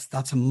think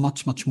that's a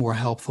much, much more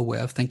helpful way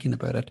of thinking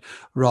about it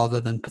rather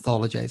than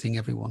pathologizing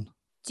everyone.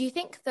 Do you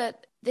think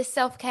that this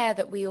self-care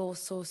that we all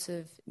sort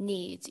of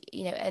need,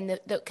 you know, and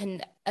that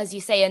can, as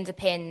you say,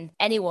 underpin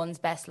anyone's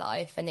best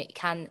life, and it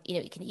can, you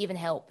know, it can even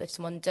help if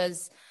someone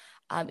does,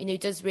 you know,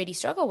 does really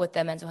struggle with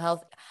their mental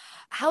health.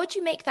 How would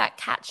you make that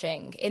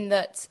catching? In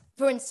that,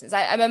 for instance,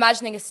 I'm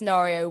imagining a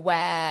scenario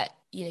where,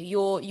 you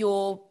know,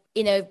 you're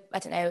in a, I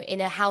don't know,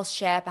 in a house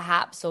share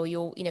perhaps, or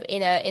you're, you know,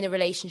 in a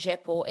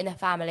relationship or in a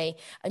family,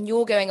 and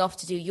you're going off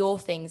to do your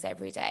things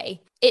every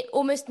day. It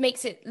almost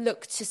makes it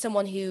look to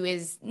someone who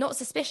is not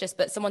suspicious,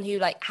 but someone who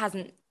like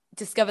hasn't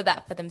discovered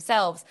that for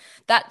themselves.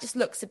 That just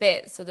looks a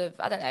bit sort of,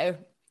 I don't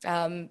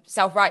know,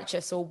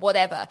 self-righteous or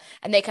whatever,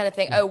 and they kind of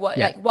think, oh, what,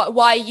 like,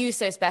 why are you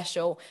so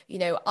special? You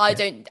know, I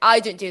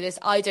don't do this.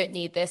 I don't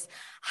need this.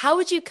 How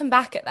would you come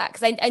back at that?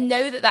 Because I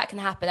know that can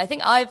happen. I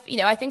think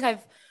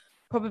I've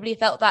probably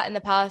felt that in the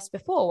past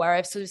before, where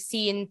I've sort of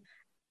seen,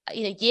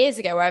 you know, years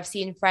ago, where I've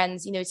seen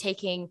friends, you know,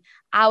 taking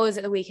hours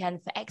at the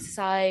weekend for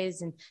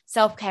exercise and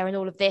self-care and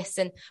all of this.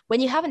 And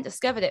when you haven't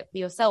discovered it for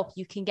yourself,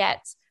 you can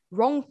get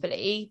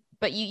wrongfully,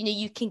 but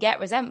you can get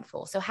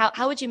resentful. So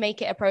how would you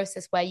make it a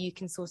process where you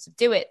can sort of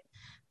do it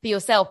for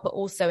yourself, but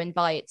also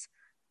invite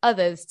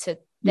others to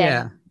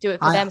then do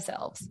it for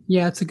themselves?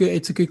 Yeah, it's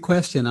a good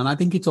question. And I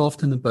think it's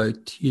often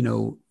about, you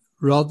know,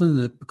 rather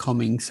than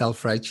becoming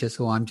self-righteous,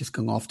 oh, I'm just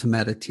going off to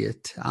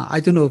meditate. I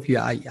don't know if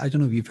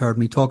you've heard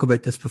me talk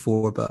about this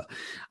before, but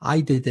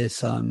I did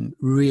this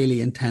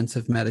really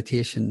intensive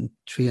meditation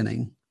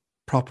training,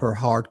 proper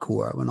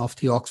hardcore. I went off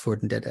to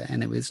Oxford and did it.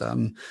 And it was,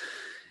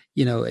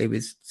 you know, it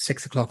was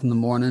 6 o'clock in the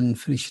morning,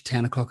 finished at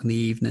 10 o'clock in the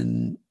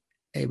evening.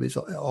 It was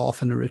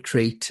off in a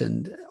retreat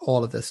and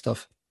all of this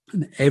stuff.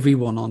 And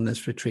everyone on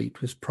this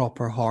retreat was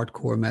proper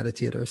hardcore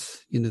meditators.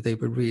 You know, they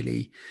were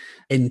really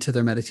into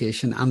their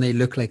meditation, and they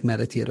look like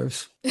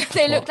meditators.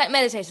 They look like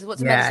meditators.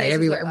 What's a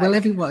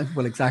meditation?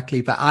 Well,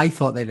 exactly. But I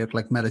thought they looked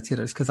like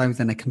meditators because I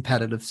was in a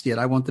competitive state.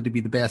 I wanted to be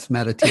the best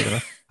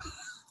meditator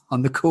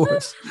on the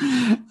course.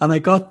 And I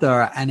got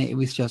there, and it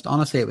was just,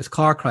 honestly, it was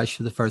car crash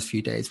for the first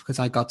few days because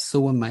I got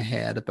so in my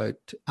head about,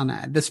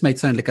 and this might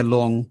sound like a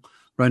long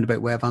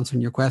roundabout way of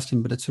answering your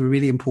question, but it's a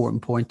really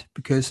important point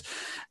because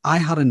I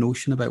had a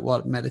notion about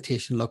what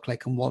meditation looked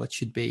like and what it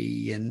should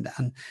be, and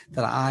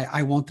that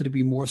I wanted to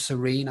be more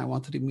serene. I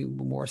wanted to be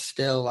more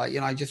still.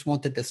 I just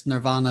wanted this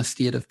nirvana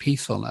state of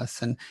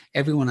peacefulness, and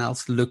everyone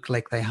else looked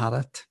like they had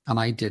it and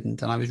I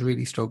didn't, and I was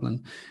really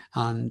struggling.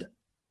 And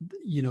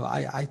you know,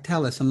 I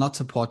tell this in lots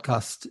of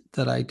podcasts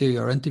that I do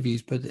or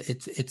interviews, but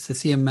it's the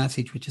same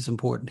message which is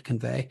important to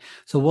convey.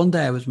 So one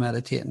day I was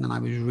meditating and I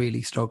was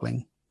really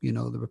struggling. You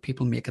know, there were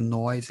people making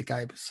noise. The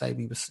guy beside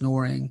me was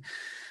snoring.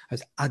 I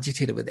was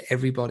agitated with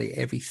everybody,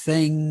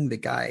 everything. The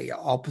guy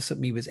opposite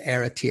me was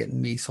irritating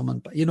me.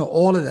 You know,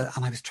 all of that.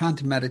 And I was trying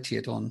to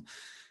meditate on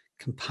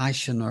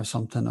compassion or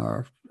something,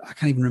 or I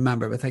can't even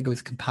remember, but I think it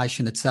was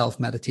compassion itself,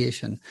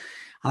 meditation.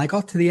 And I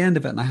got to the end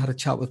of it and I had a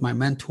chat with my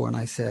mentor and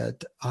I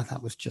said, oh,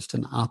 that was just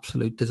an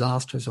absolute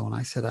disaster zone.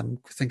 I said, I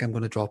think I'm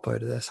going to drop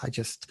out of this.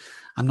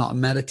 I'm not a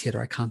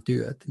meditator. I can't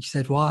do it. And she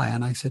said, why?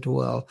 And I said,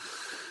 well,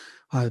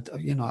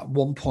 you know, at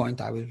one point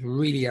I was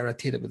really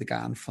irritated with the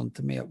guy in front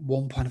of me. At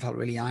one point I felt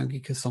really angry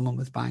because someone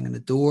was banging the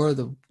door.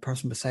 The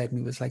person beside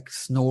me was like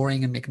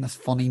snoring and making this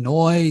funny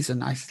noise.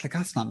 And I was like,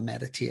 that's not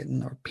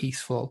meditating or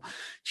peaceful.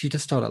 She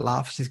just started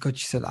laughing.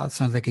 She said, that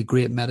sounds like a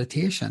great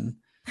meditation.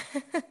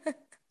 I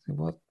said,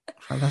 what?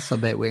 Well, that's a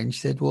bit weird. And she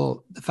said,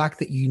 well, the fact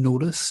that you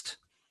noticed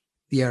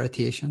the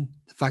irritation,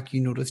 the fact you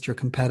noticed your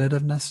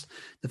competitiveness,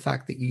 the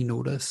fact that you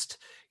noticed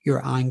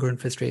your anger and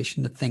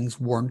frustration that things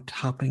weren't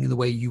happening in the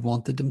way you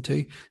wanted them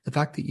to, the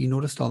fact that you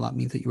noticed all that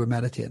means that you were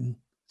meditating.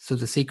 So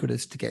the secret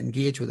is to get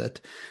engaged with it.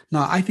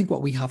 Now, I think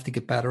what we have to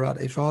get better at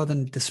is rather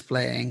than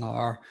displaying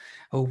our,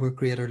 oh, we're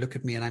great, or look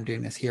at me and I'm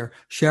doing this here,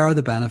 share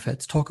the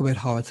benefits, talk about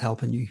how it's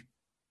helping you.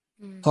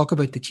 Talk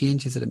about the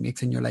changes that it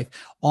makes in your life.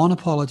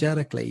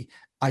 Unapologetically,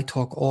 I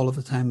talk all of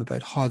the time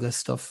about how this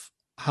stuff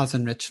has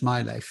enriched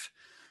my life,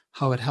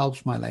 how it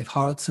helps my life,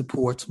 how it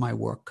supports my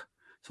work.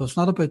 So it's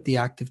not about the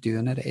act of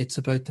doing it. It's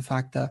about the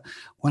fact that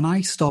when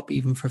I stop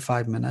even for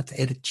 5 minutes,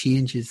 it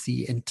changes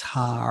the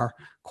entire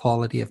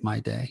quality of my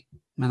day.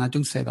 And I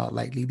don't say that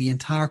lightly. The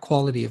entire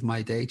quality of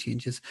my day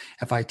changes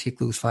if I take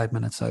those 5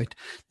 minutes out.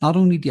 Not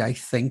only do I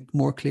think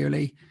more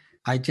clearly,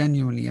 I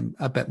genuinely am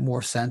a bit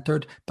more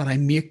centered, but I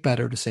make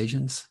better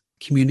decisions,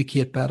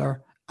 communicate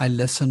better, I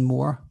listen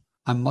more.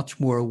 I'm much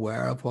more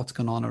aware of what's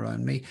going on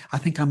around me. I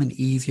think I'm an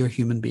easier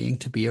human being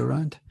to be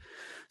around.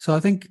 So I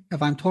think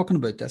if I'm talking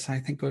about this,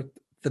 I think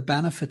the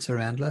benefits are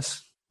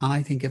endless. And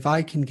I think if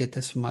I can get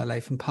this from my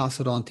life and pass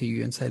it on to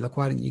you and say, look,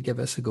 why don't you give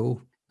us a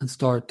go and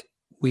start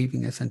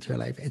weaving this into your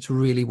life? It's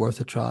really worth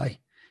a try.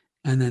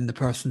 And then the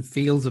person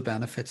feels the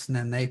benefits, and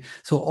then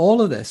so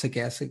all of this, I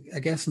guess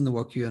in the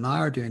work you and I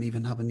are doing,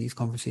 even having these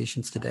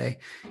conversations today,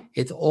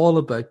 it's all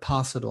about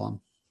pass it on.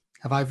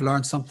 If I've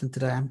learned something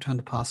today, I'm trying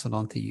to pass it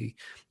on to you.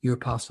 You're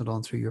passing it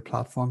on through your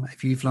platform.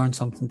 If you've learned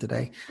something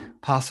today,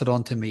 pass it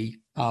on to me.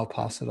 I'll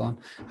pass it on.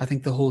 I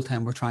think the whole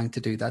time we're trying to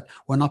do that.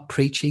 We're not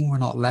preaching. We're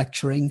not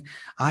lecturing.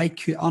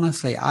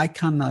 Honestly, I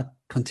cannot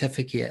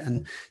pontificate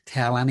and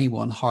tell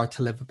anyone how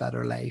to live a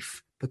better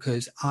life,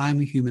 because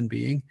I'm a human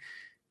being.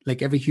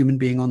 Like every human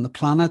being on the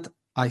planet,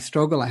 I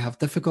struggle. I have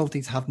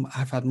difficulties.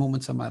 I've had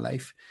moments in my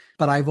life,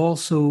 but I've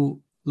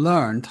also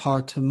learned how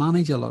to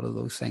manage a lot of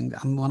those things.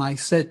 And when I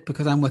sit,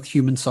 because I'm with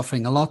human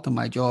suffering a lot in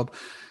my job,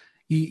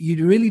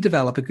 you really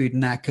develop a good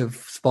knack of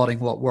spotting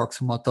what works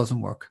and what doesn't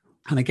work.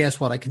 And I guess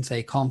what I can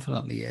say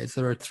confidently is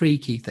there are 3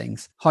 key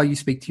things: how you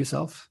speak to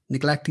yourself,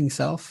 neglecting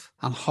self,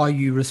 and how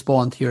you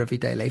respond to your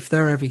everyday life.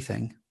 They're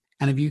everything.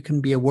 And if you can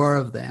be aware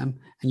of them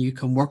and you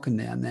can work on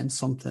them, then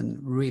something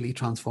really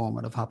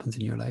transformative happens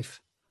in your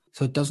life.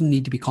 So it doesn't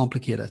need to be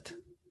complicated.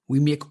 We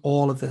make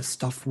all of this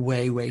stuff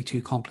way, way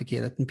too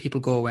complicated. And people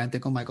go away and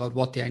think, oh my God,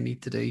 what do I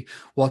need to do?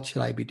 What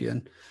should I be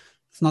doing?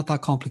 It's not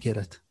that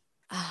complicated.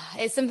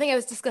 It's something I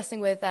was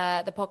discussing with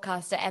the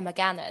podcaster Emma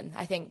Gannon,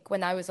 I think,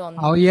 when I was on.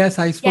 Oh, yes.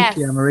 I spoke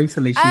to Emma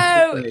recently.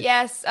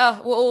 Yes.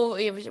 Oh,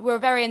 we're a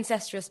very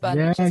incestuous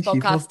bunch as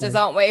podcasters,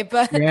 aren't we?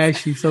 But yeah,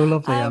 she's so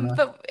lovely, Emma.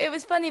 But it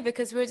was funny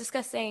because we were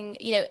discussing,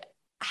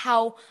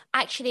 how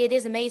actually it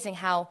is amazing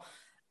how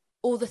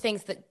all the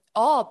things that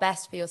are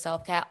best for your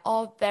self-care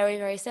are very,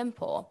 very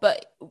simple.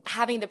 But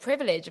having the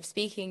privilege of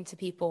speaking to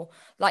people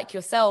like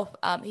yourself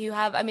who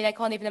have, I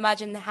can't even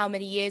imagine how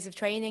many years of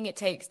training it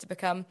takes to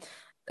become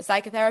a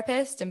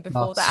psychotherapist, and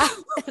before that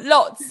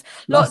lots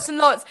and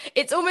lots.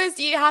 It's almost,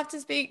 you have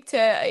to speak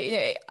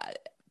to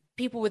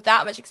people with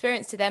that much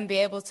experience to then be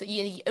able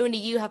to, only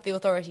you have the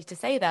authority to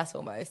say that,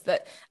 almost,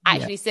 that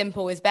actually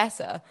simple is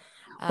better.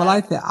 Well,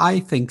 I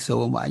think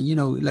so.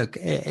 Look,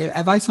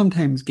 if I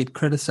sometimes get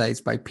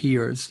criticized by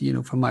peers,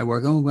 from my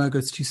work, oh, well,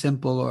 it's too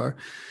simple, or,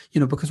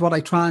 because what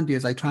I try and do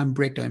is I try and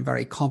break down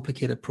very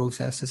complicated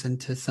processes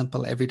into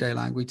simple everyday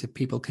language that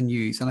people can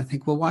use. And I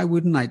think, well, why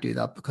wouldn't I do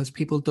that? Because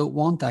people don't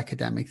want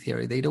academic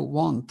theory. They don't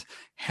want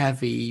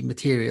heavy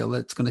material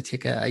that's going to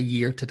take a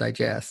year to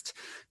digest.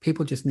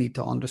 People just need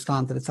to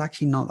understand that it's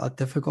actually not that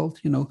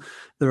difficult.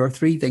 There are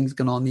 3 things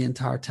going on the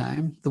entire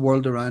time: the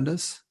world around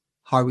us,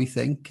 how we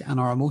think, and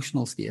our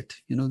emotional state.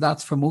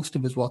 That's for most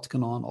of us what's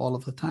going on all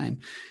of the time.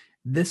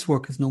 This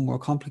work is no more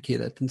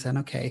complicated than saying,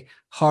 okay,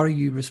 how are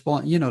you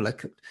respond?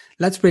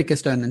 Let's break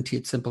this down into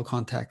its simple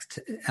context.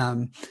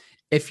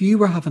 If you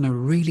were having a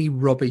really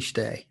rubbish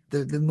day,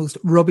 the most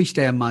rubbish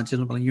day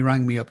imaginable, and you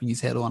rang me up and you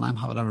said, oh, and I'm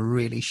having a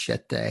really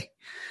shit day,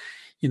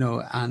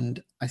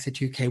 and I said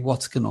to you, okay,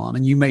 what's going on?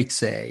 And you might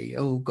say,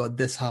 oh God,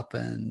 this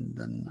happened,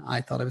 and I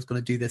thought I was going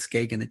to do this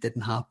gig and it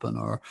didn't happen,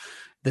 or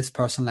this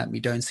person let me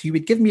down. So you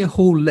would give me a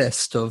whole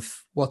list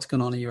of what's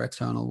going on in your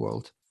external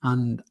world.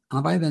 And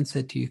if I then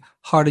said to you,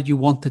 how did you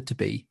want it to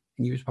be?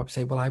 And you would probably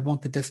say, well, I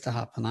wanted this to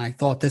happen. I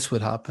thought this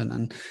would happen.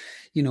 And,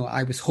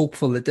 I was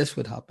hopeful that this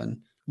would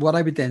happen. What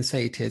I would then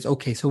say to you is,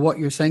 okay, so what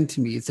you're saying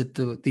to me is that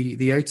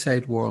the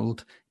outside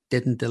world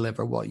didn't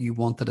deliver what you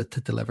wanted it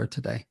to deliver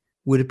today.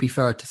 Would it be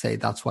fair to say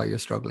that's why you're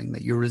struggling,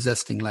 that you're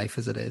resisting life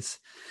as it is?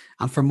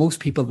 And for most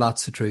people,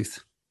 that's the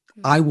truth.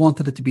 I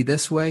wanted it to be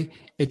this way.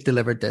 It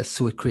delivered this.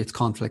 So it creates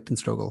conflict and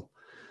struggle.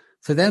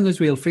 So then there's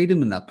real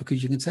freedom in that,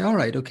 because you can say, all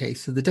right, okay,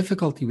 so the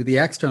difficulty with the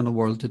external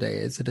world today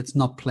is that it's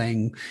not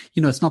playing,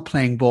 it's not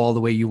playing ball the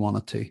way you want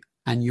it to.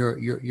 And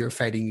you're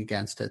fighting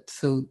against it.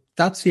 So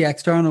that's the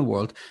external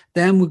world.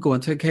 Then we go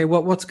into, okay,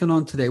 what's going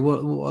on today? What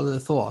are the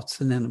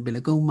thoughts? And then it'll be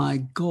like, oh my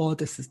God,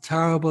 this is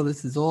terrible.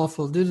 This is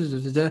awful.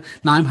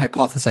 Now I'm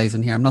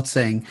hypothesizing here. I'm not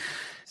saying.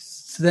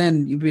 So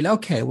then you'd be like,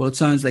 okay, well, it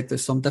sounds like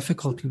there's some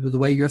difficulty with the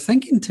way you're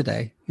thinking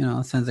today.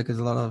 It sounds like there's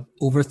a lot of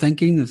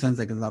overthinking. It sounds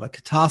like there's a lot of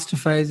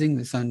catastrophizing.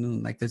 It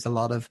sounds like there's a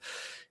lot of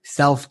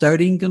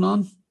self-doubting going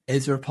on.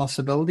 Is there a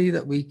possibility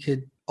that we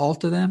could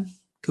alter them?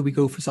 Could we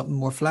go for something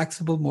more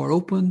flexible, more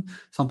open,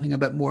 something a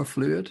bit more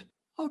fluid?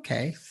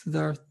 Okay,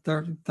 so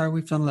there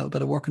we've done a little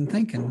bit of work and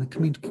thinking.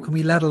 Can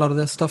we let a lot of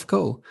this stuff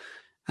go?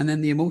 And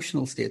then the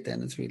emotional state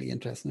then is really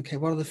interesting. Okay,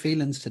 what are the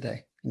feelings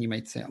today? And you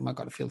might say, oh my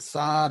God, I feel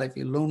sad, I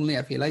feel lonely,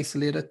 I feel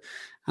isolated.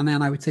 And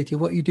then I would say to you,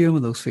 what are you doing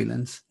with those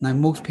feelings? Now,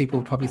 most people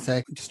would probably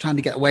say, I'm just trying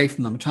to get away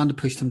from them. I'm trying to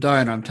push them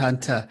down, or I'm trying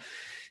to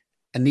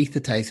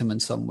anesthetize them in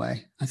some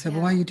way. I said,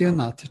 well, why are you doing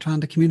that? They're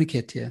trying to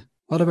communicate to you.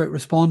 What about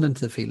responding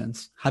to the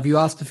feelings? Have you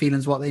asked the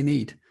feelings what they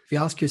need? Have you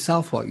asked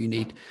yourself what you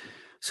need?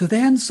 So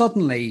then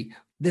suddenly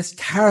this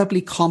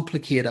terribly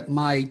complicated,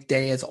 my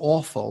day is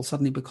awful,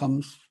 suddenly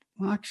becomes,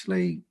 well,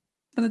 actually,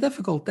 it's been a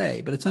difficult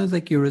day, but it sounds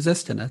like you're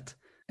resisting it.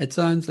 It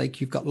sounds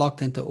like you've got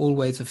locked into old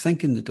ways of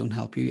thinking that don't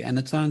help you. And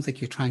it sounds like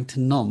you're trying to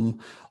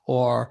numb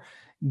or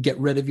get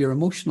rid of your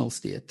emotional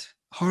state.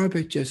 How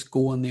about just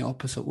going the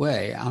opposite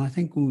way? And I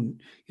think,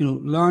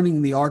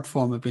 learning the art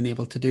form of being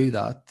able to do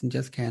that and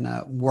just kind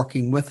of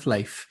working with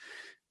life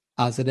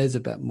as it is a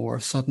bit more,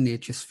 suddenly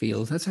it just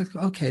feels, it's like,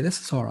 okay,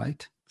 this is all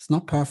right. It's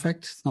not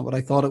perfect. It's not what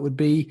I thought it would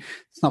be.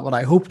 It's not what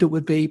I hoped it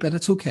would be, but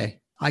it's okay.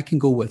 I can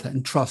go with it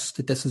and trust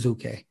that this is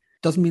okay.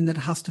 Doesn't mean that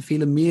it has to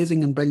feel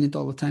amazing and brilliant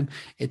all the time.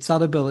 It's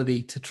that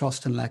ability to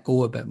trust and let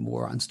go a bit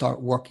more and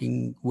start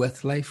working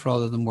with life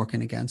rather than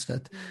working against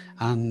it.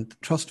 And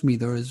trust me,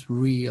 there is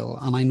real,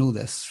 and I know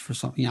this for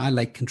something. I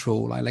like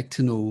control. I like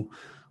to know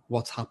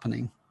what's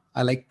happening.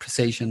 I like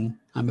precision.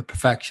 I'm a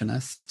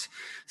perfectionist.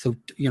 So,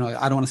 I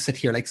don't want to sit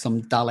here like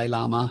some Dalai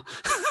Lama,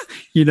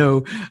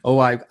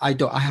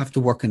 I have to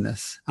work in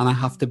this, and I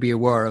have to be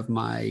aware of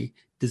my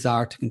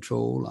desire to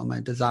control and my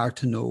desire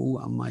to know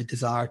and my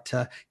desire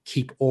to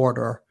keep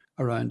order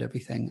around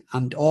everything.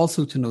 And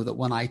also to know that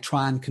when I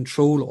try and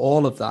control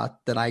all of that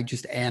I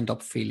just end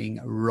up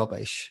feeling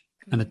rubbish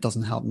and it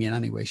doesn't help me in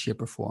any way,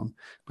 shape or form.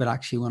 But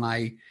actually when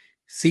I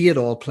see it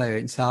all play out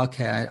and say,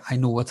 okay, I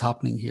know what's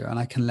happening here and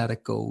I can let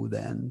it go,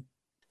 then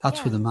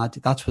that's where the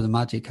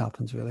magic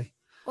happens, really.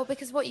 Well,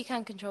 because what you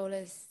can control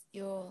is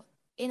your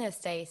inner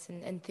state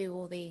and through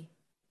all the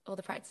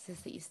practices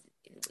that you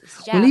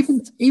suggest. Well,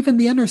 even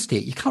the inner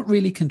state, you can't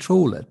really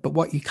control it. But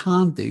what you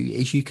can do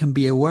is you can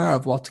be aware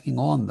of what's going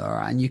on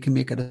there, and you can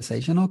make a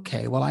decision.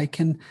 Okay, well, I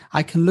can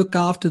look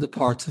after the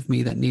parts of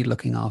me that need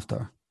looking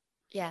after.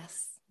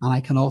 Yes. And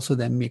I can also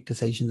then make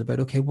decisions about,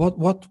 okay,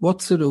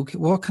 what's it okay?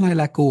 What can I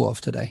let go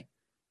of today?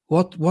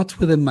 What's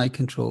within my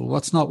control?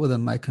 What's not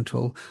within my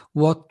control?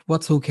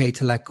 What's okay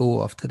to let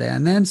go of today?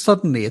 And then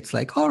suddenly it's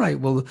like, all right,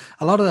 well,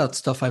 a lot of that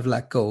stuff I've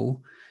let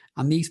go.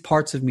 And these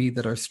parts of me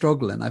that are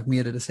struggling, I've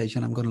made a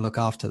decision, I'm going to look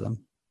after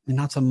them. And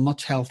that's a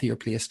much healthier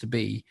place to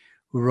be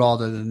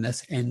rather than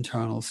this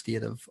internal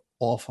state of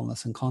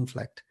awfulness and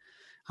conflict.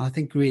 And I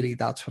think really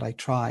that's what I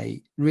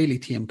try really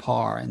to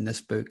empower in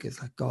this book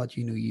is like, God,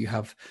 you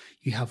have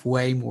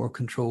way more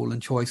control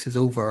and choices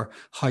over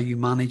how you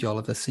manage all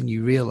of this than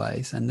you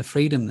realize. And the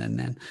freedom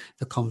then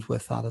that comes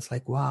with that is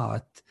like,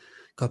 wow,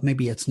 God,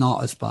 maybe it's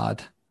not as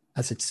bad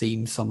as it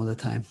seems some of the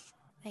time.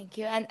 Thank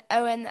you. And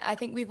Owen, I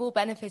think we've all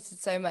benefited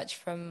so much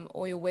from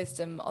all your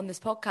wisdom on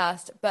this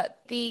podcast. But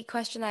the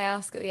question I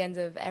ask at the end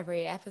of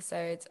every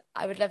episode,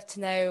 I would love to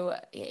know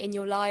in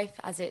your life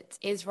as it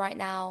is right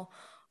now,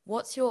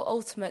 what's your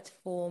ultimate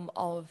form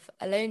of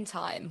alone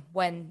time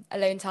when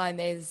alone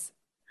time is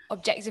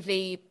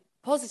objectively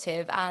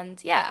positive and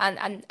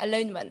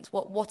alonement?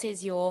 What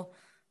is your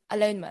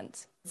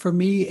alonement? For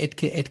me, it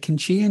can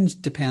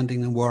change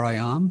depending on where I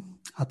am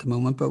at the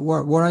moment. But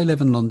where I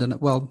live in London,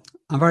 well,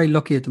 I'm very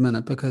lucky at the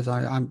minute because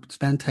I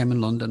spend time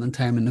in London and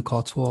time in the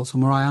Cotswolds.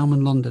 And where I am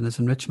in London is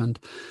in Richmond.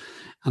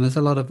 And there's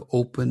a lot of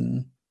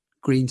open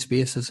green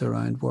spaces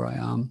around where I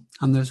am.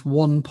 And there's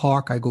one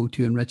park I go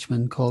to in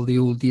Richmond called the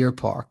Old Deer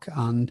Park.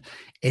 And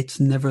it's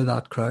never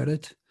that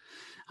crowded.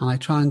 And I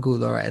try and go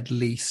there at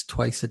least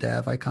twice a day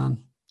if I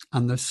can.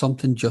 And there's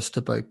something just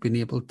about being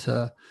able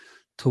to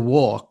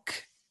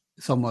walk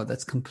somewhere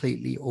that's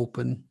completely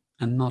open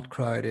and not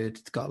crowded.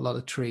 It's got a lot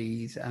of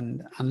trees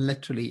and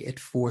literally it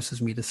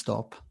forces me to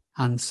stop.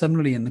 And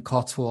similarly in the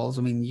Cotswolds,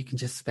 I mean, you can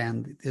just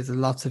there's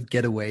lots of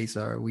getaways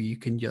there where you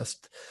can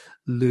just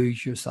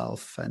lose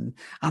yourself. And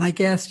I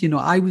guess,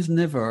 I was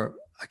never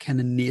a kind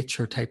of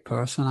nature type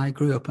person. I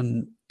grew up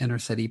in inner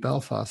city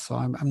Belfast, so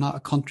I'm not a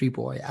country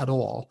boy at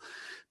all.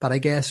 But I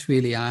guess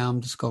really I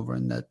am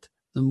discovering that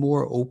the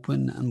more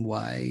open and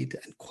wide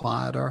and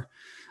quieter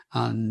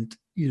and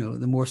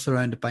the more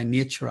surrounded by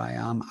nature I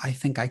am, I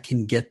think I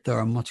can get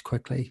there much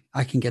quickly.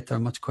 I can get there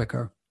much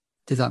quicker.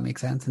 Does that make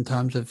sense? In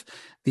terms of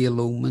the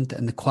alonement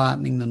and the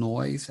quietening the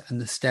noise and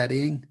the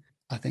steadying,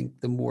 I think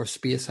the more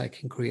space I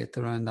can create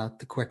around that,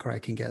 the quicker I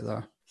can get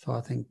there. So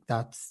I think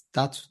that's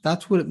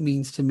what it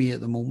means to me at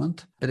the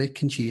moment. But it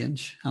can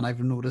change. And I've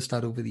noticed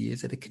that over the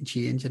years that it can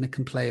change and it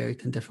can play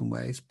out in different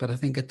ways. But I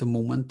think at the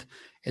moment,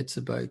 it's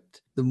about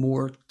the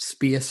more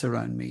space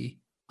around me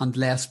and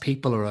less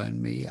people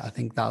around me. I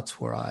think that's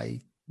where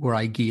I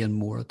gain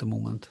more at the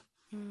moment.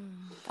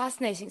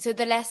 Fascinating. So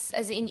the less,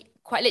 as in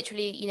quite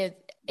literally,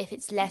 if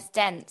it's less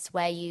dense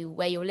where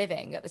you're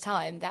living at the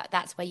time,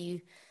 that's where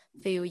you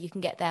feel you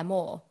can get there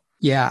more.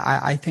 Yeah,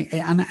 I think,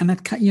 and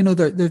it, you know,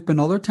 there's been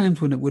other times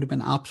when it would have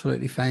been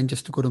absolutely fine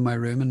just to go to my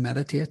room and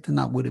meditate, and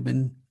that would have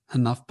been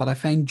enough. But I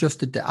find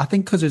I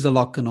think because there's a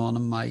lot going on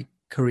in my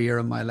career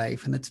and my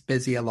life, and it's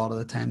busy a lot of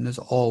the time, there's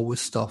always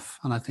stuff.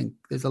 And I think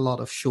there's a lot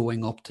of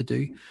showing up to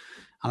do.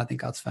 And I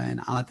think that's fine.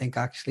 And I think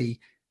actually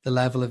the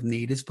level of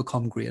need has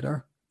become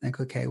greater. Think,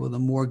 okay, well, the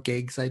more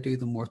gigs I do,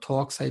 the more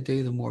talks I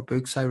do, the more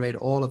books I read,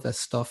 all of this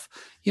stuff,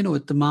 you know,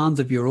 it demands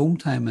of your own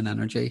time and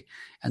energy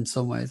in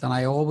some ways. And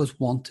I always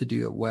want to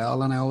do it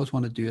well, and I always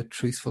want to do it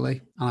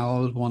truthfully. And I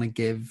always want to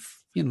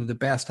give, you know, the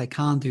best I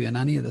can do in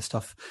any of the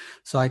stuff.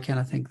 So I kind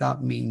of think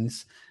that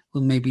means,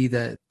 well, maybe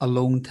the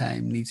alone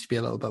time needs to be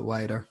a little bit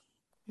wider.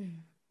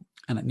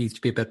 And it needs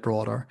to be a bit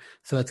broader.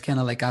 So it's kind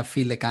of like, I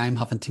feel like I'm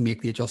having to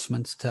make the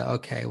adjustments to,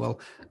 okay, well,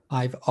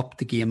 I've upped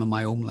the game in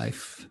my own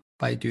life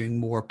by doing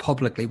more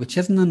publicly, which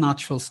isn't a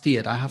natural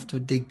state. I have to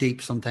dig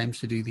deep sometimes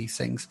to do these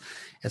things.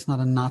 It's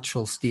not a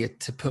natural state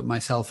to put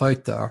myself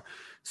out there.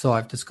 So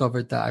I've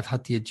discovered that I've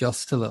had to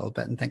adjust a little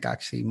bit and think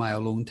actually my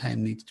alone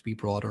time needs to be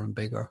broader and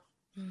bigger.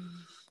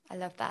 I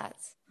love that.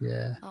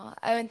 Yeah. Oh,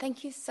 Owen,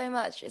 thank you so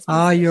much. It's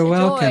been you're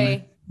welcome.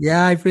 Joy.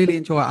 Yeah, I've really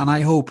enjoyed it. And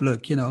I hope,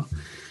 look, you know,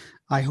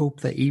 I hope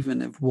that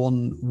even if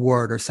one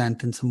word or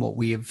sentence in what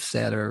we have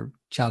said or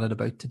chatted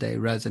about today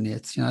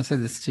resonates, you know, I say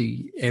this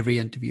to every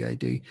interview I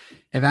do.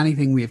 If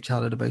anything we have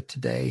chatted about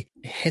today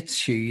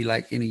hits you,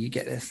 like, you know, you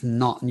get this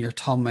knot in your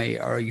tummy,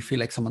 or you feel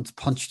like someone's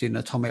punched you in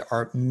the tummy,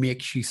 or it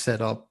makes you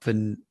sit up,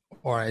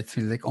 or it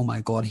feels like, oh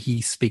my God,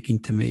 he's speaking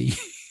to me.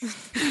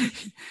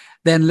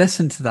 Then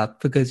listen to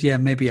that, because yeah,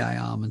 maybe I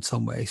am in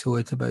some way. So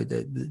it's about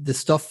the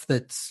stuff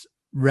that's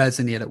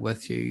resonated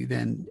with you,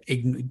 then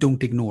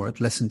don't ignore it,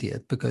 listen to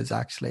it, because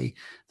actually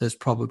there's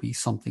probably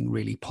something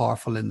really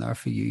powerful in there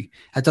for you.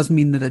 It doesn't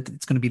mean that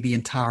it's going to be the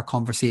entire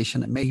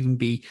conversation. It may even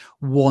be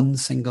one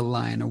single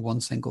line or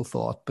one single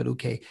thought, but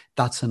okay,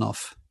 that's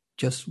enough.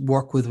 Just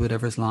work with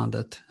whatever's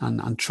landed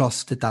and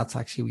trust that that's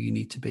actually where you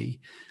need to be,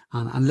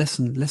 and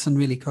listen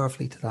really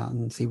carefully to that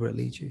and see where it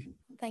leads you.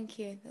 Thank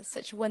you. That's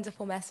such a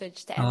wonderful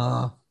message to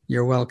end.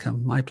 You're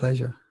welcome. My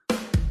pleasure.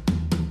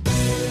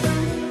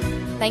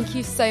 Thank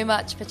you so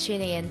much for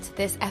tuning in to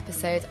this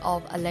episode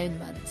of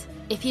Alonement.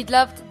 If you'd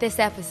loved this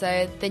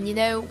episode, then you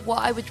know what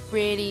I would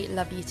really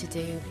love you to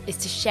do is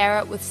to share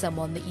it with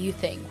someone that you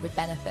think would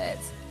benefit.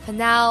 For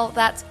now,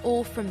 that's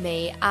all from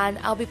me, and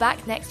I'll be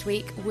back next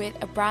week with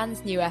a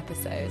brand new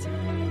episode.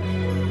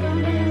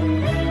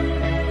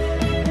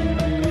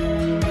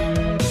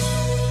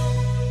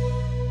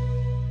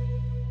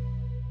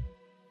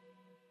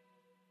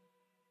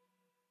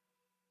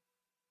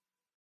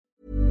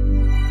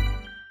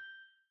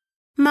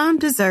 Mom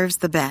deserves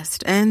the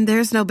best, and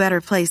there's no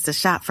better place to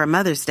shop for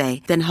Mother's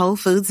Day than Whole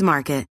Foods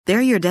Market.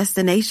 They're your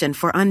destination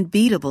for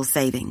unbeatable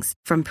savings,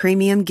 from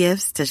premium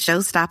gifts to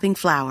show-stopping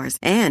flowers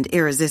and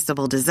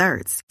irresistible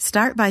desserts.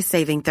 Start by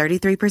saving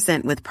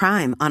 33% with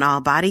Prime on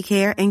all body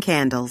care and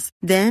candles.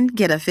 Then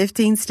get a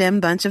 15-stem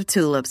bunch of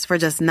tulips for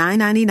just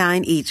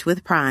 $9.99 each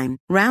with Prime.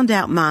 Round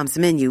out Mom's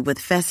menu with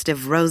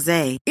festive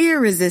rosé,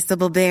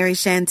 irresistible berry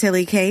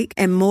chantilly cake,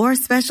 and more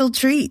special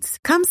treats.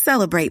 Come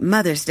celebrate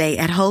Mother's Day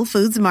at Whole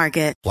Foods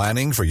Market.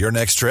 Planning for your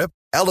next trip?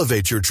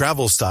 Elevate your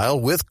travel style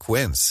with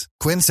Quince.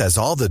 Quince has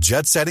all the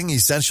jet-setting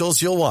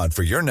essentials you'll want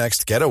for your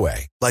next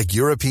getaway, like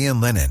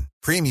European linen,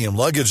 premium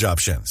luggage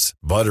options,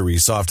 buttery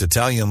soft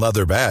Italian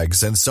leather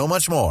bags, and so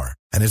much more.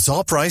 And it's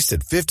all priced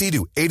at 50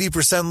 to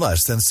 80%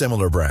 less than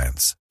similar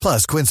brands.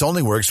 Plus, Quince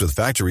only works with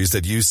factories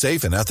that use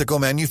safe and ethical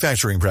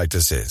manufacturing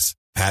practices.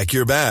 Pack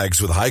your bags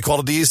with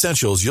high-quality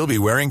essentials you'll be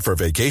wearing for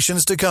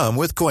vacations to come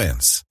with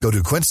Quince. Go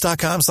to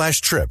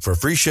quince.com/trip for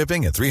free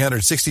shipping and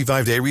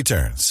 365-day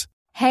returns.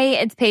 Hey,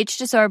 it's Paige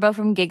DeSorbo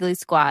from Giggly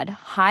Squad.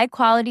 High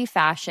quality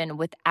fashion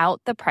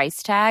without the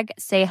price tag.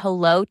 Say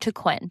hello to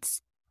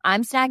Quince.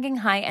 I'm snagging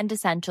high-end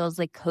essentials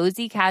like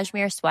cozy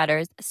cashmere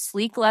sweaters,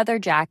 sleek leather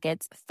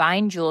jackets,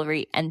 fine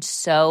jewelry, and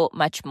so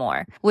much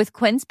more. With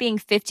Quince being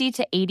 50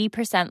 to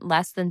 80%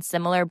 less than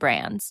similar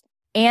brands.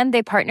 And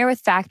they partner with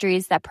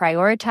factories that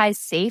prioritize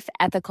safe,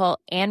 ethical,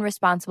 and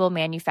responsible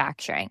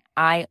manufacturing.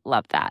 I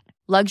love that.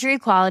 Luxury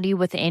quality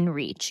within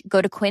reach.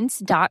 Go to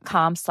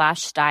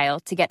quince.com/style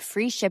to get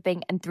free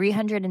shipping and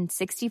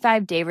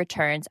 365-day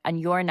returns on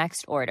your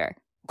next order.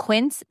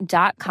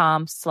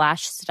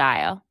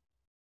 Quince.com/style.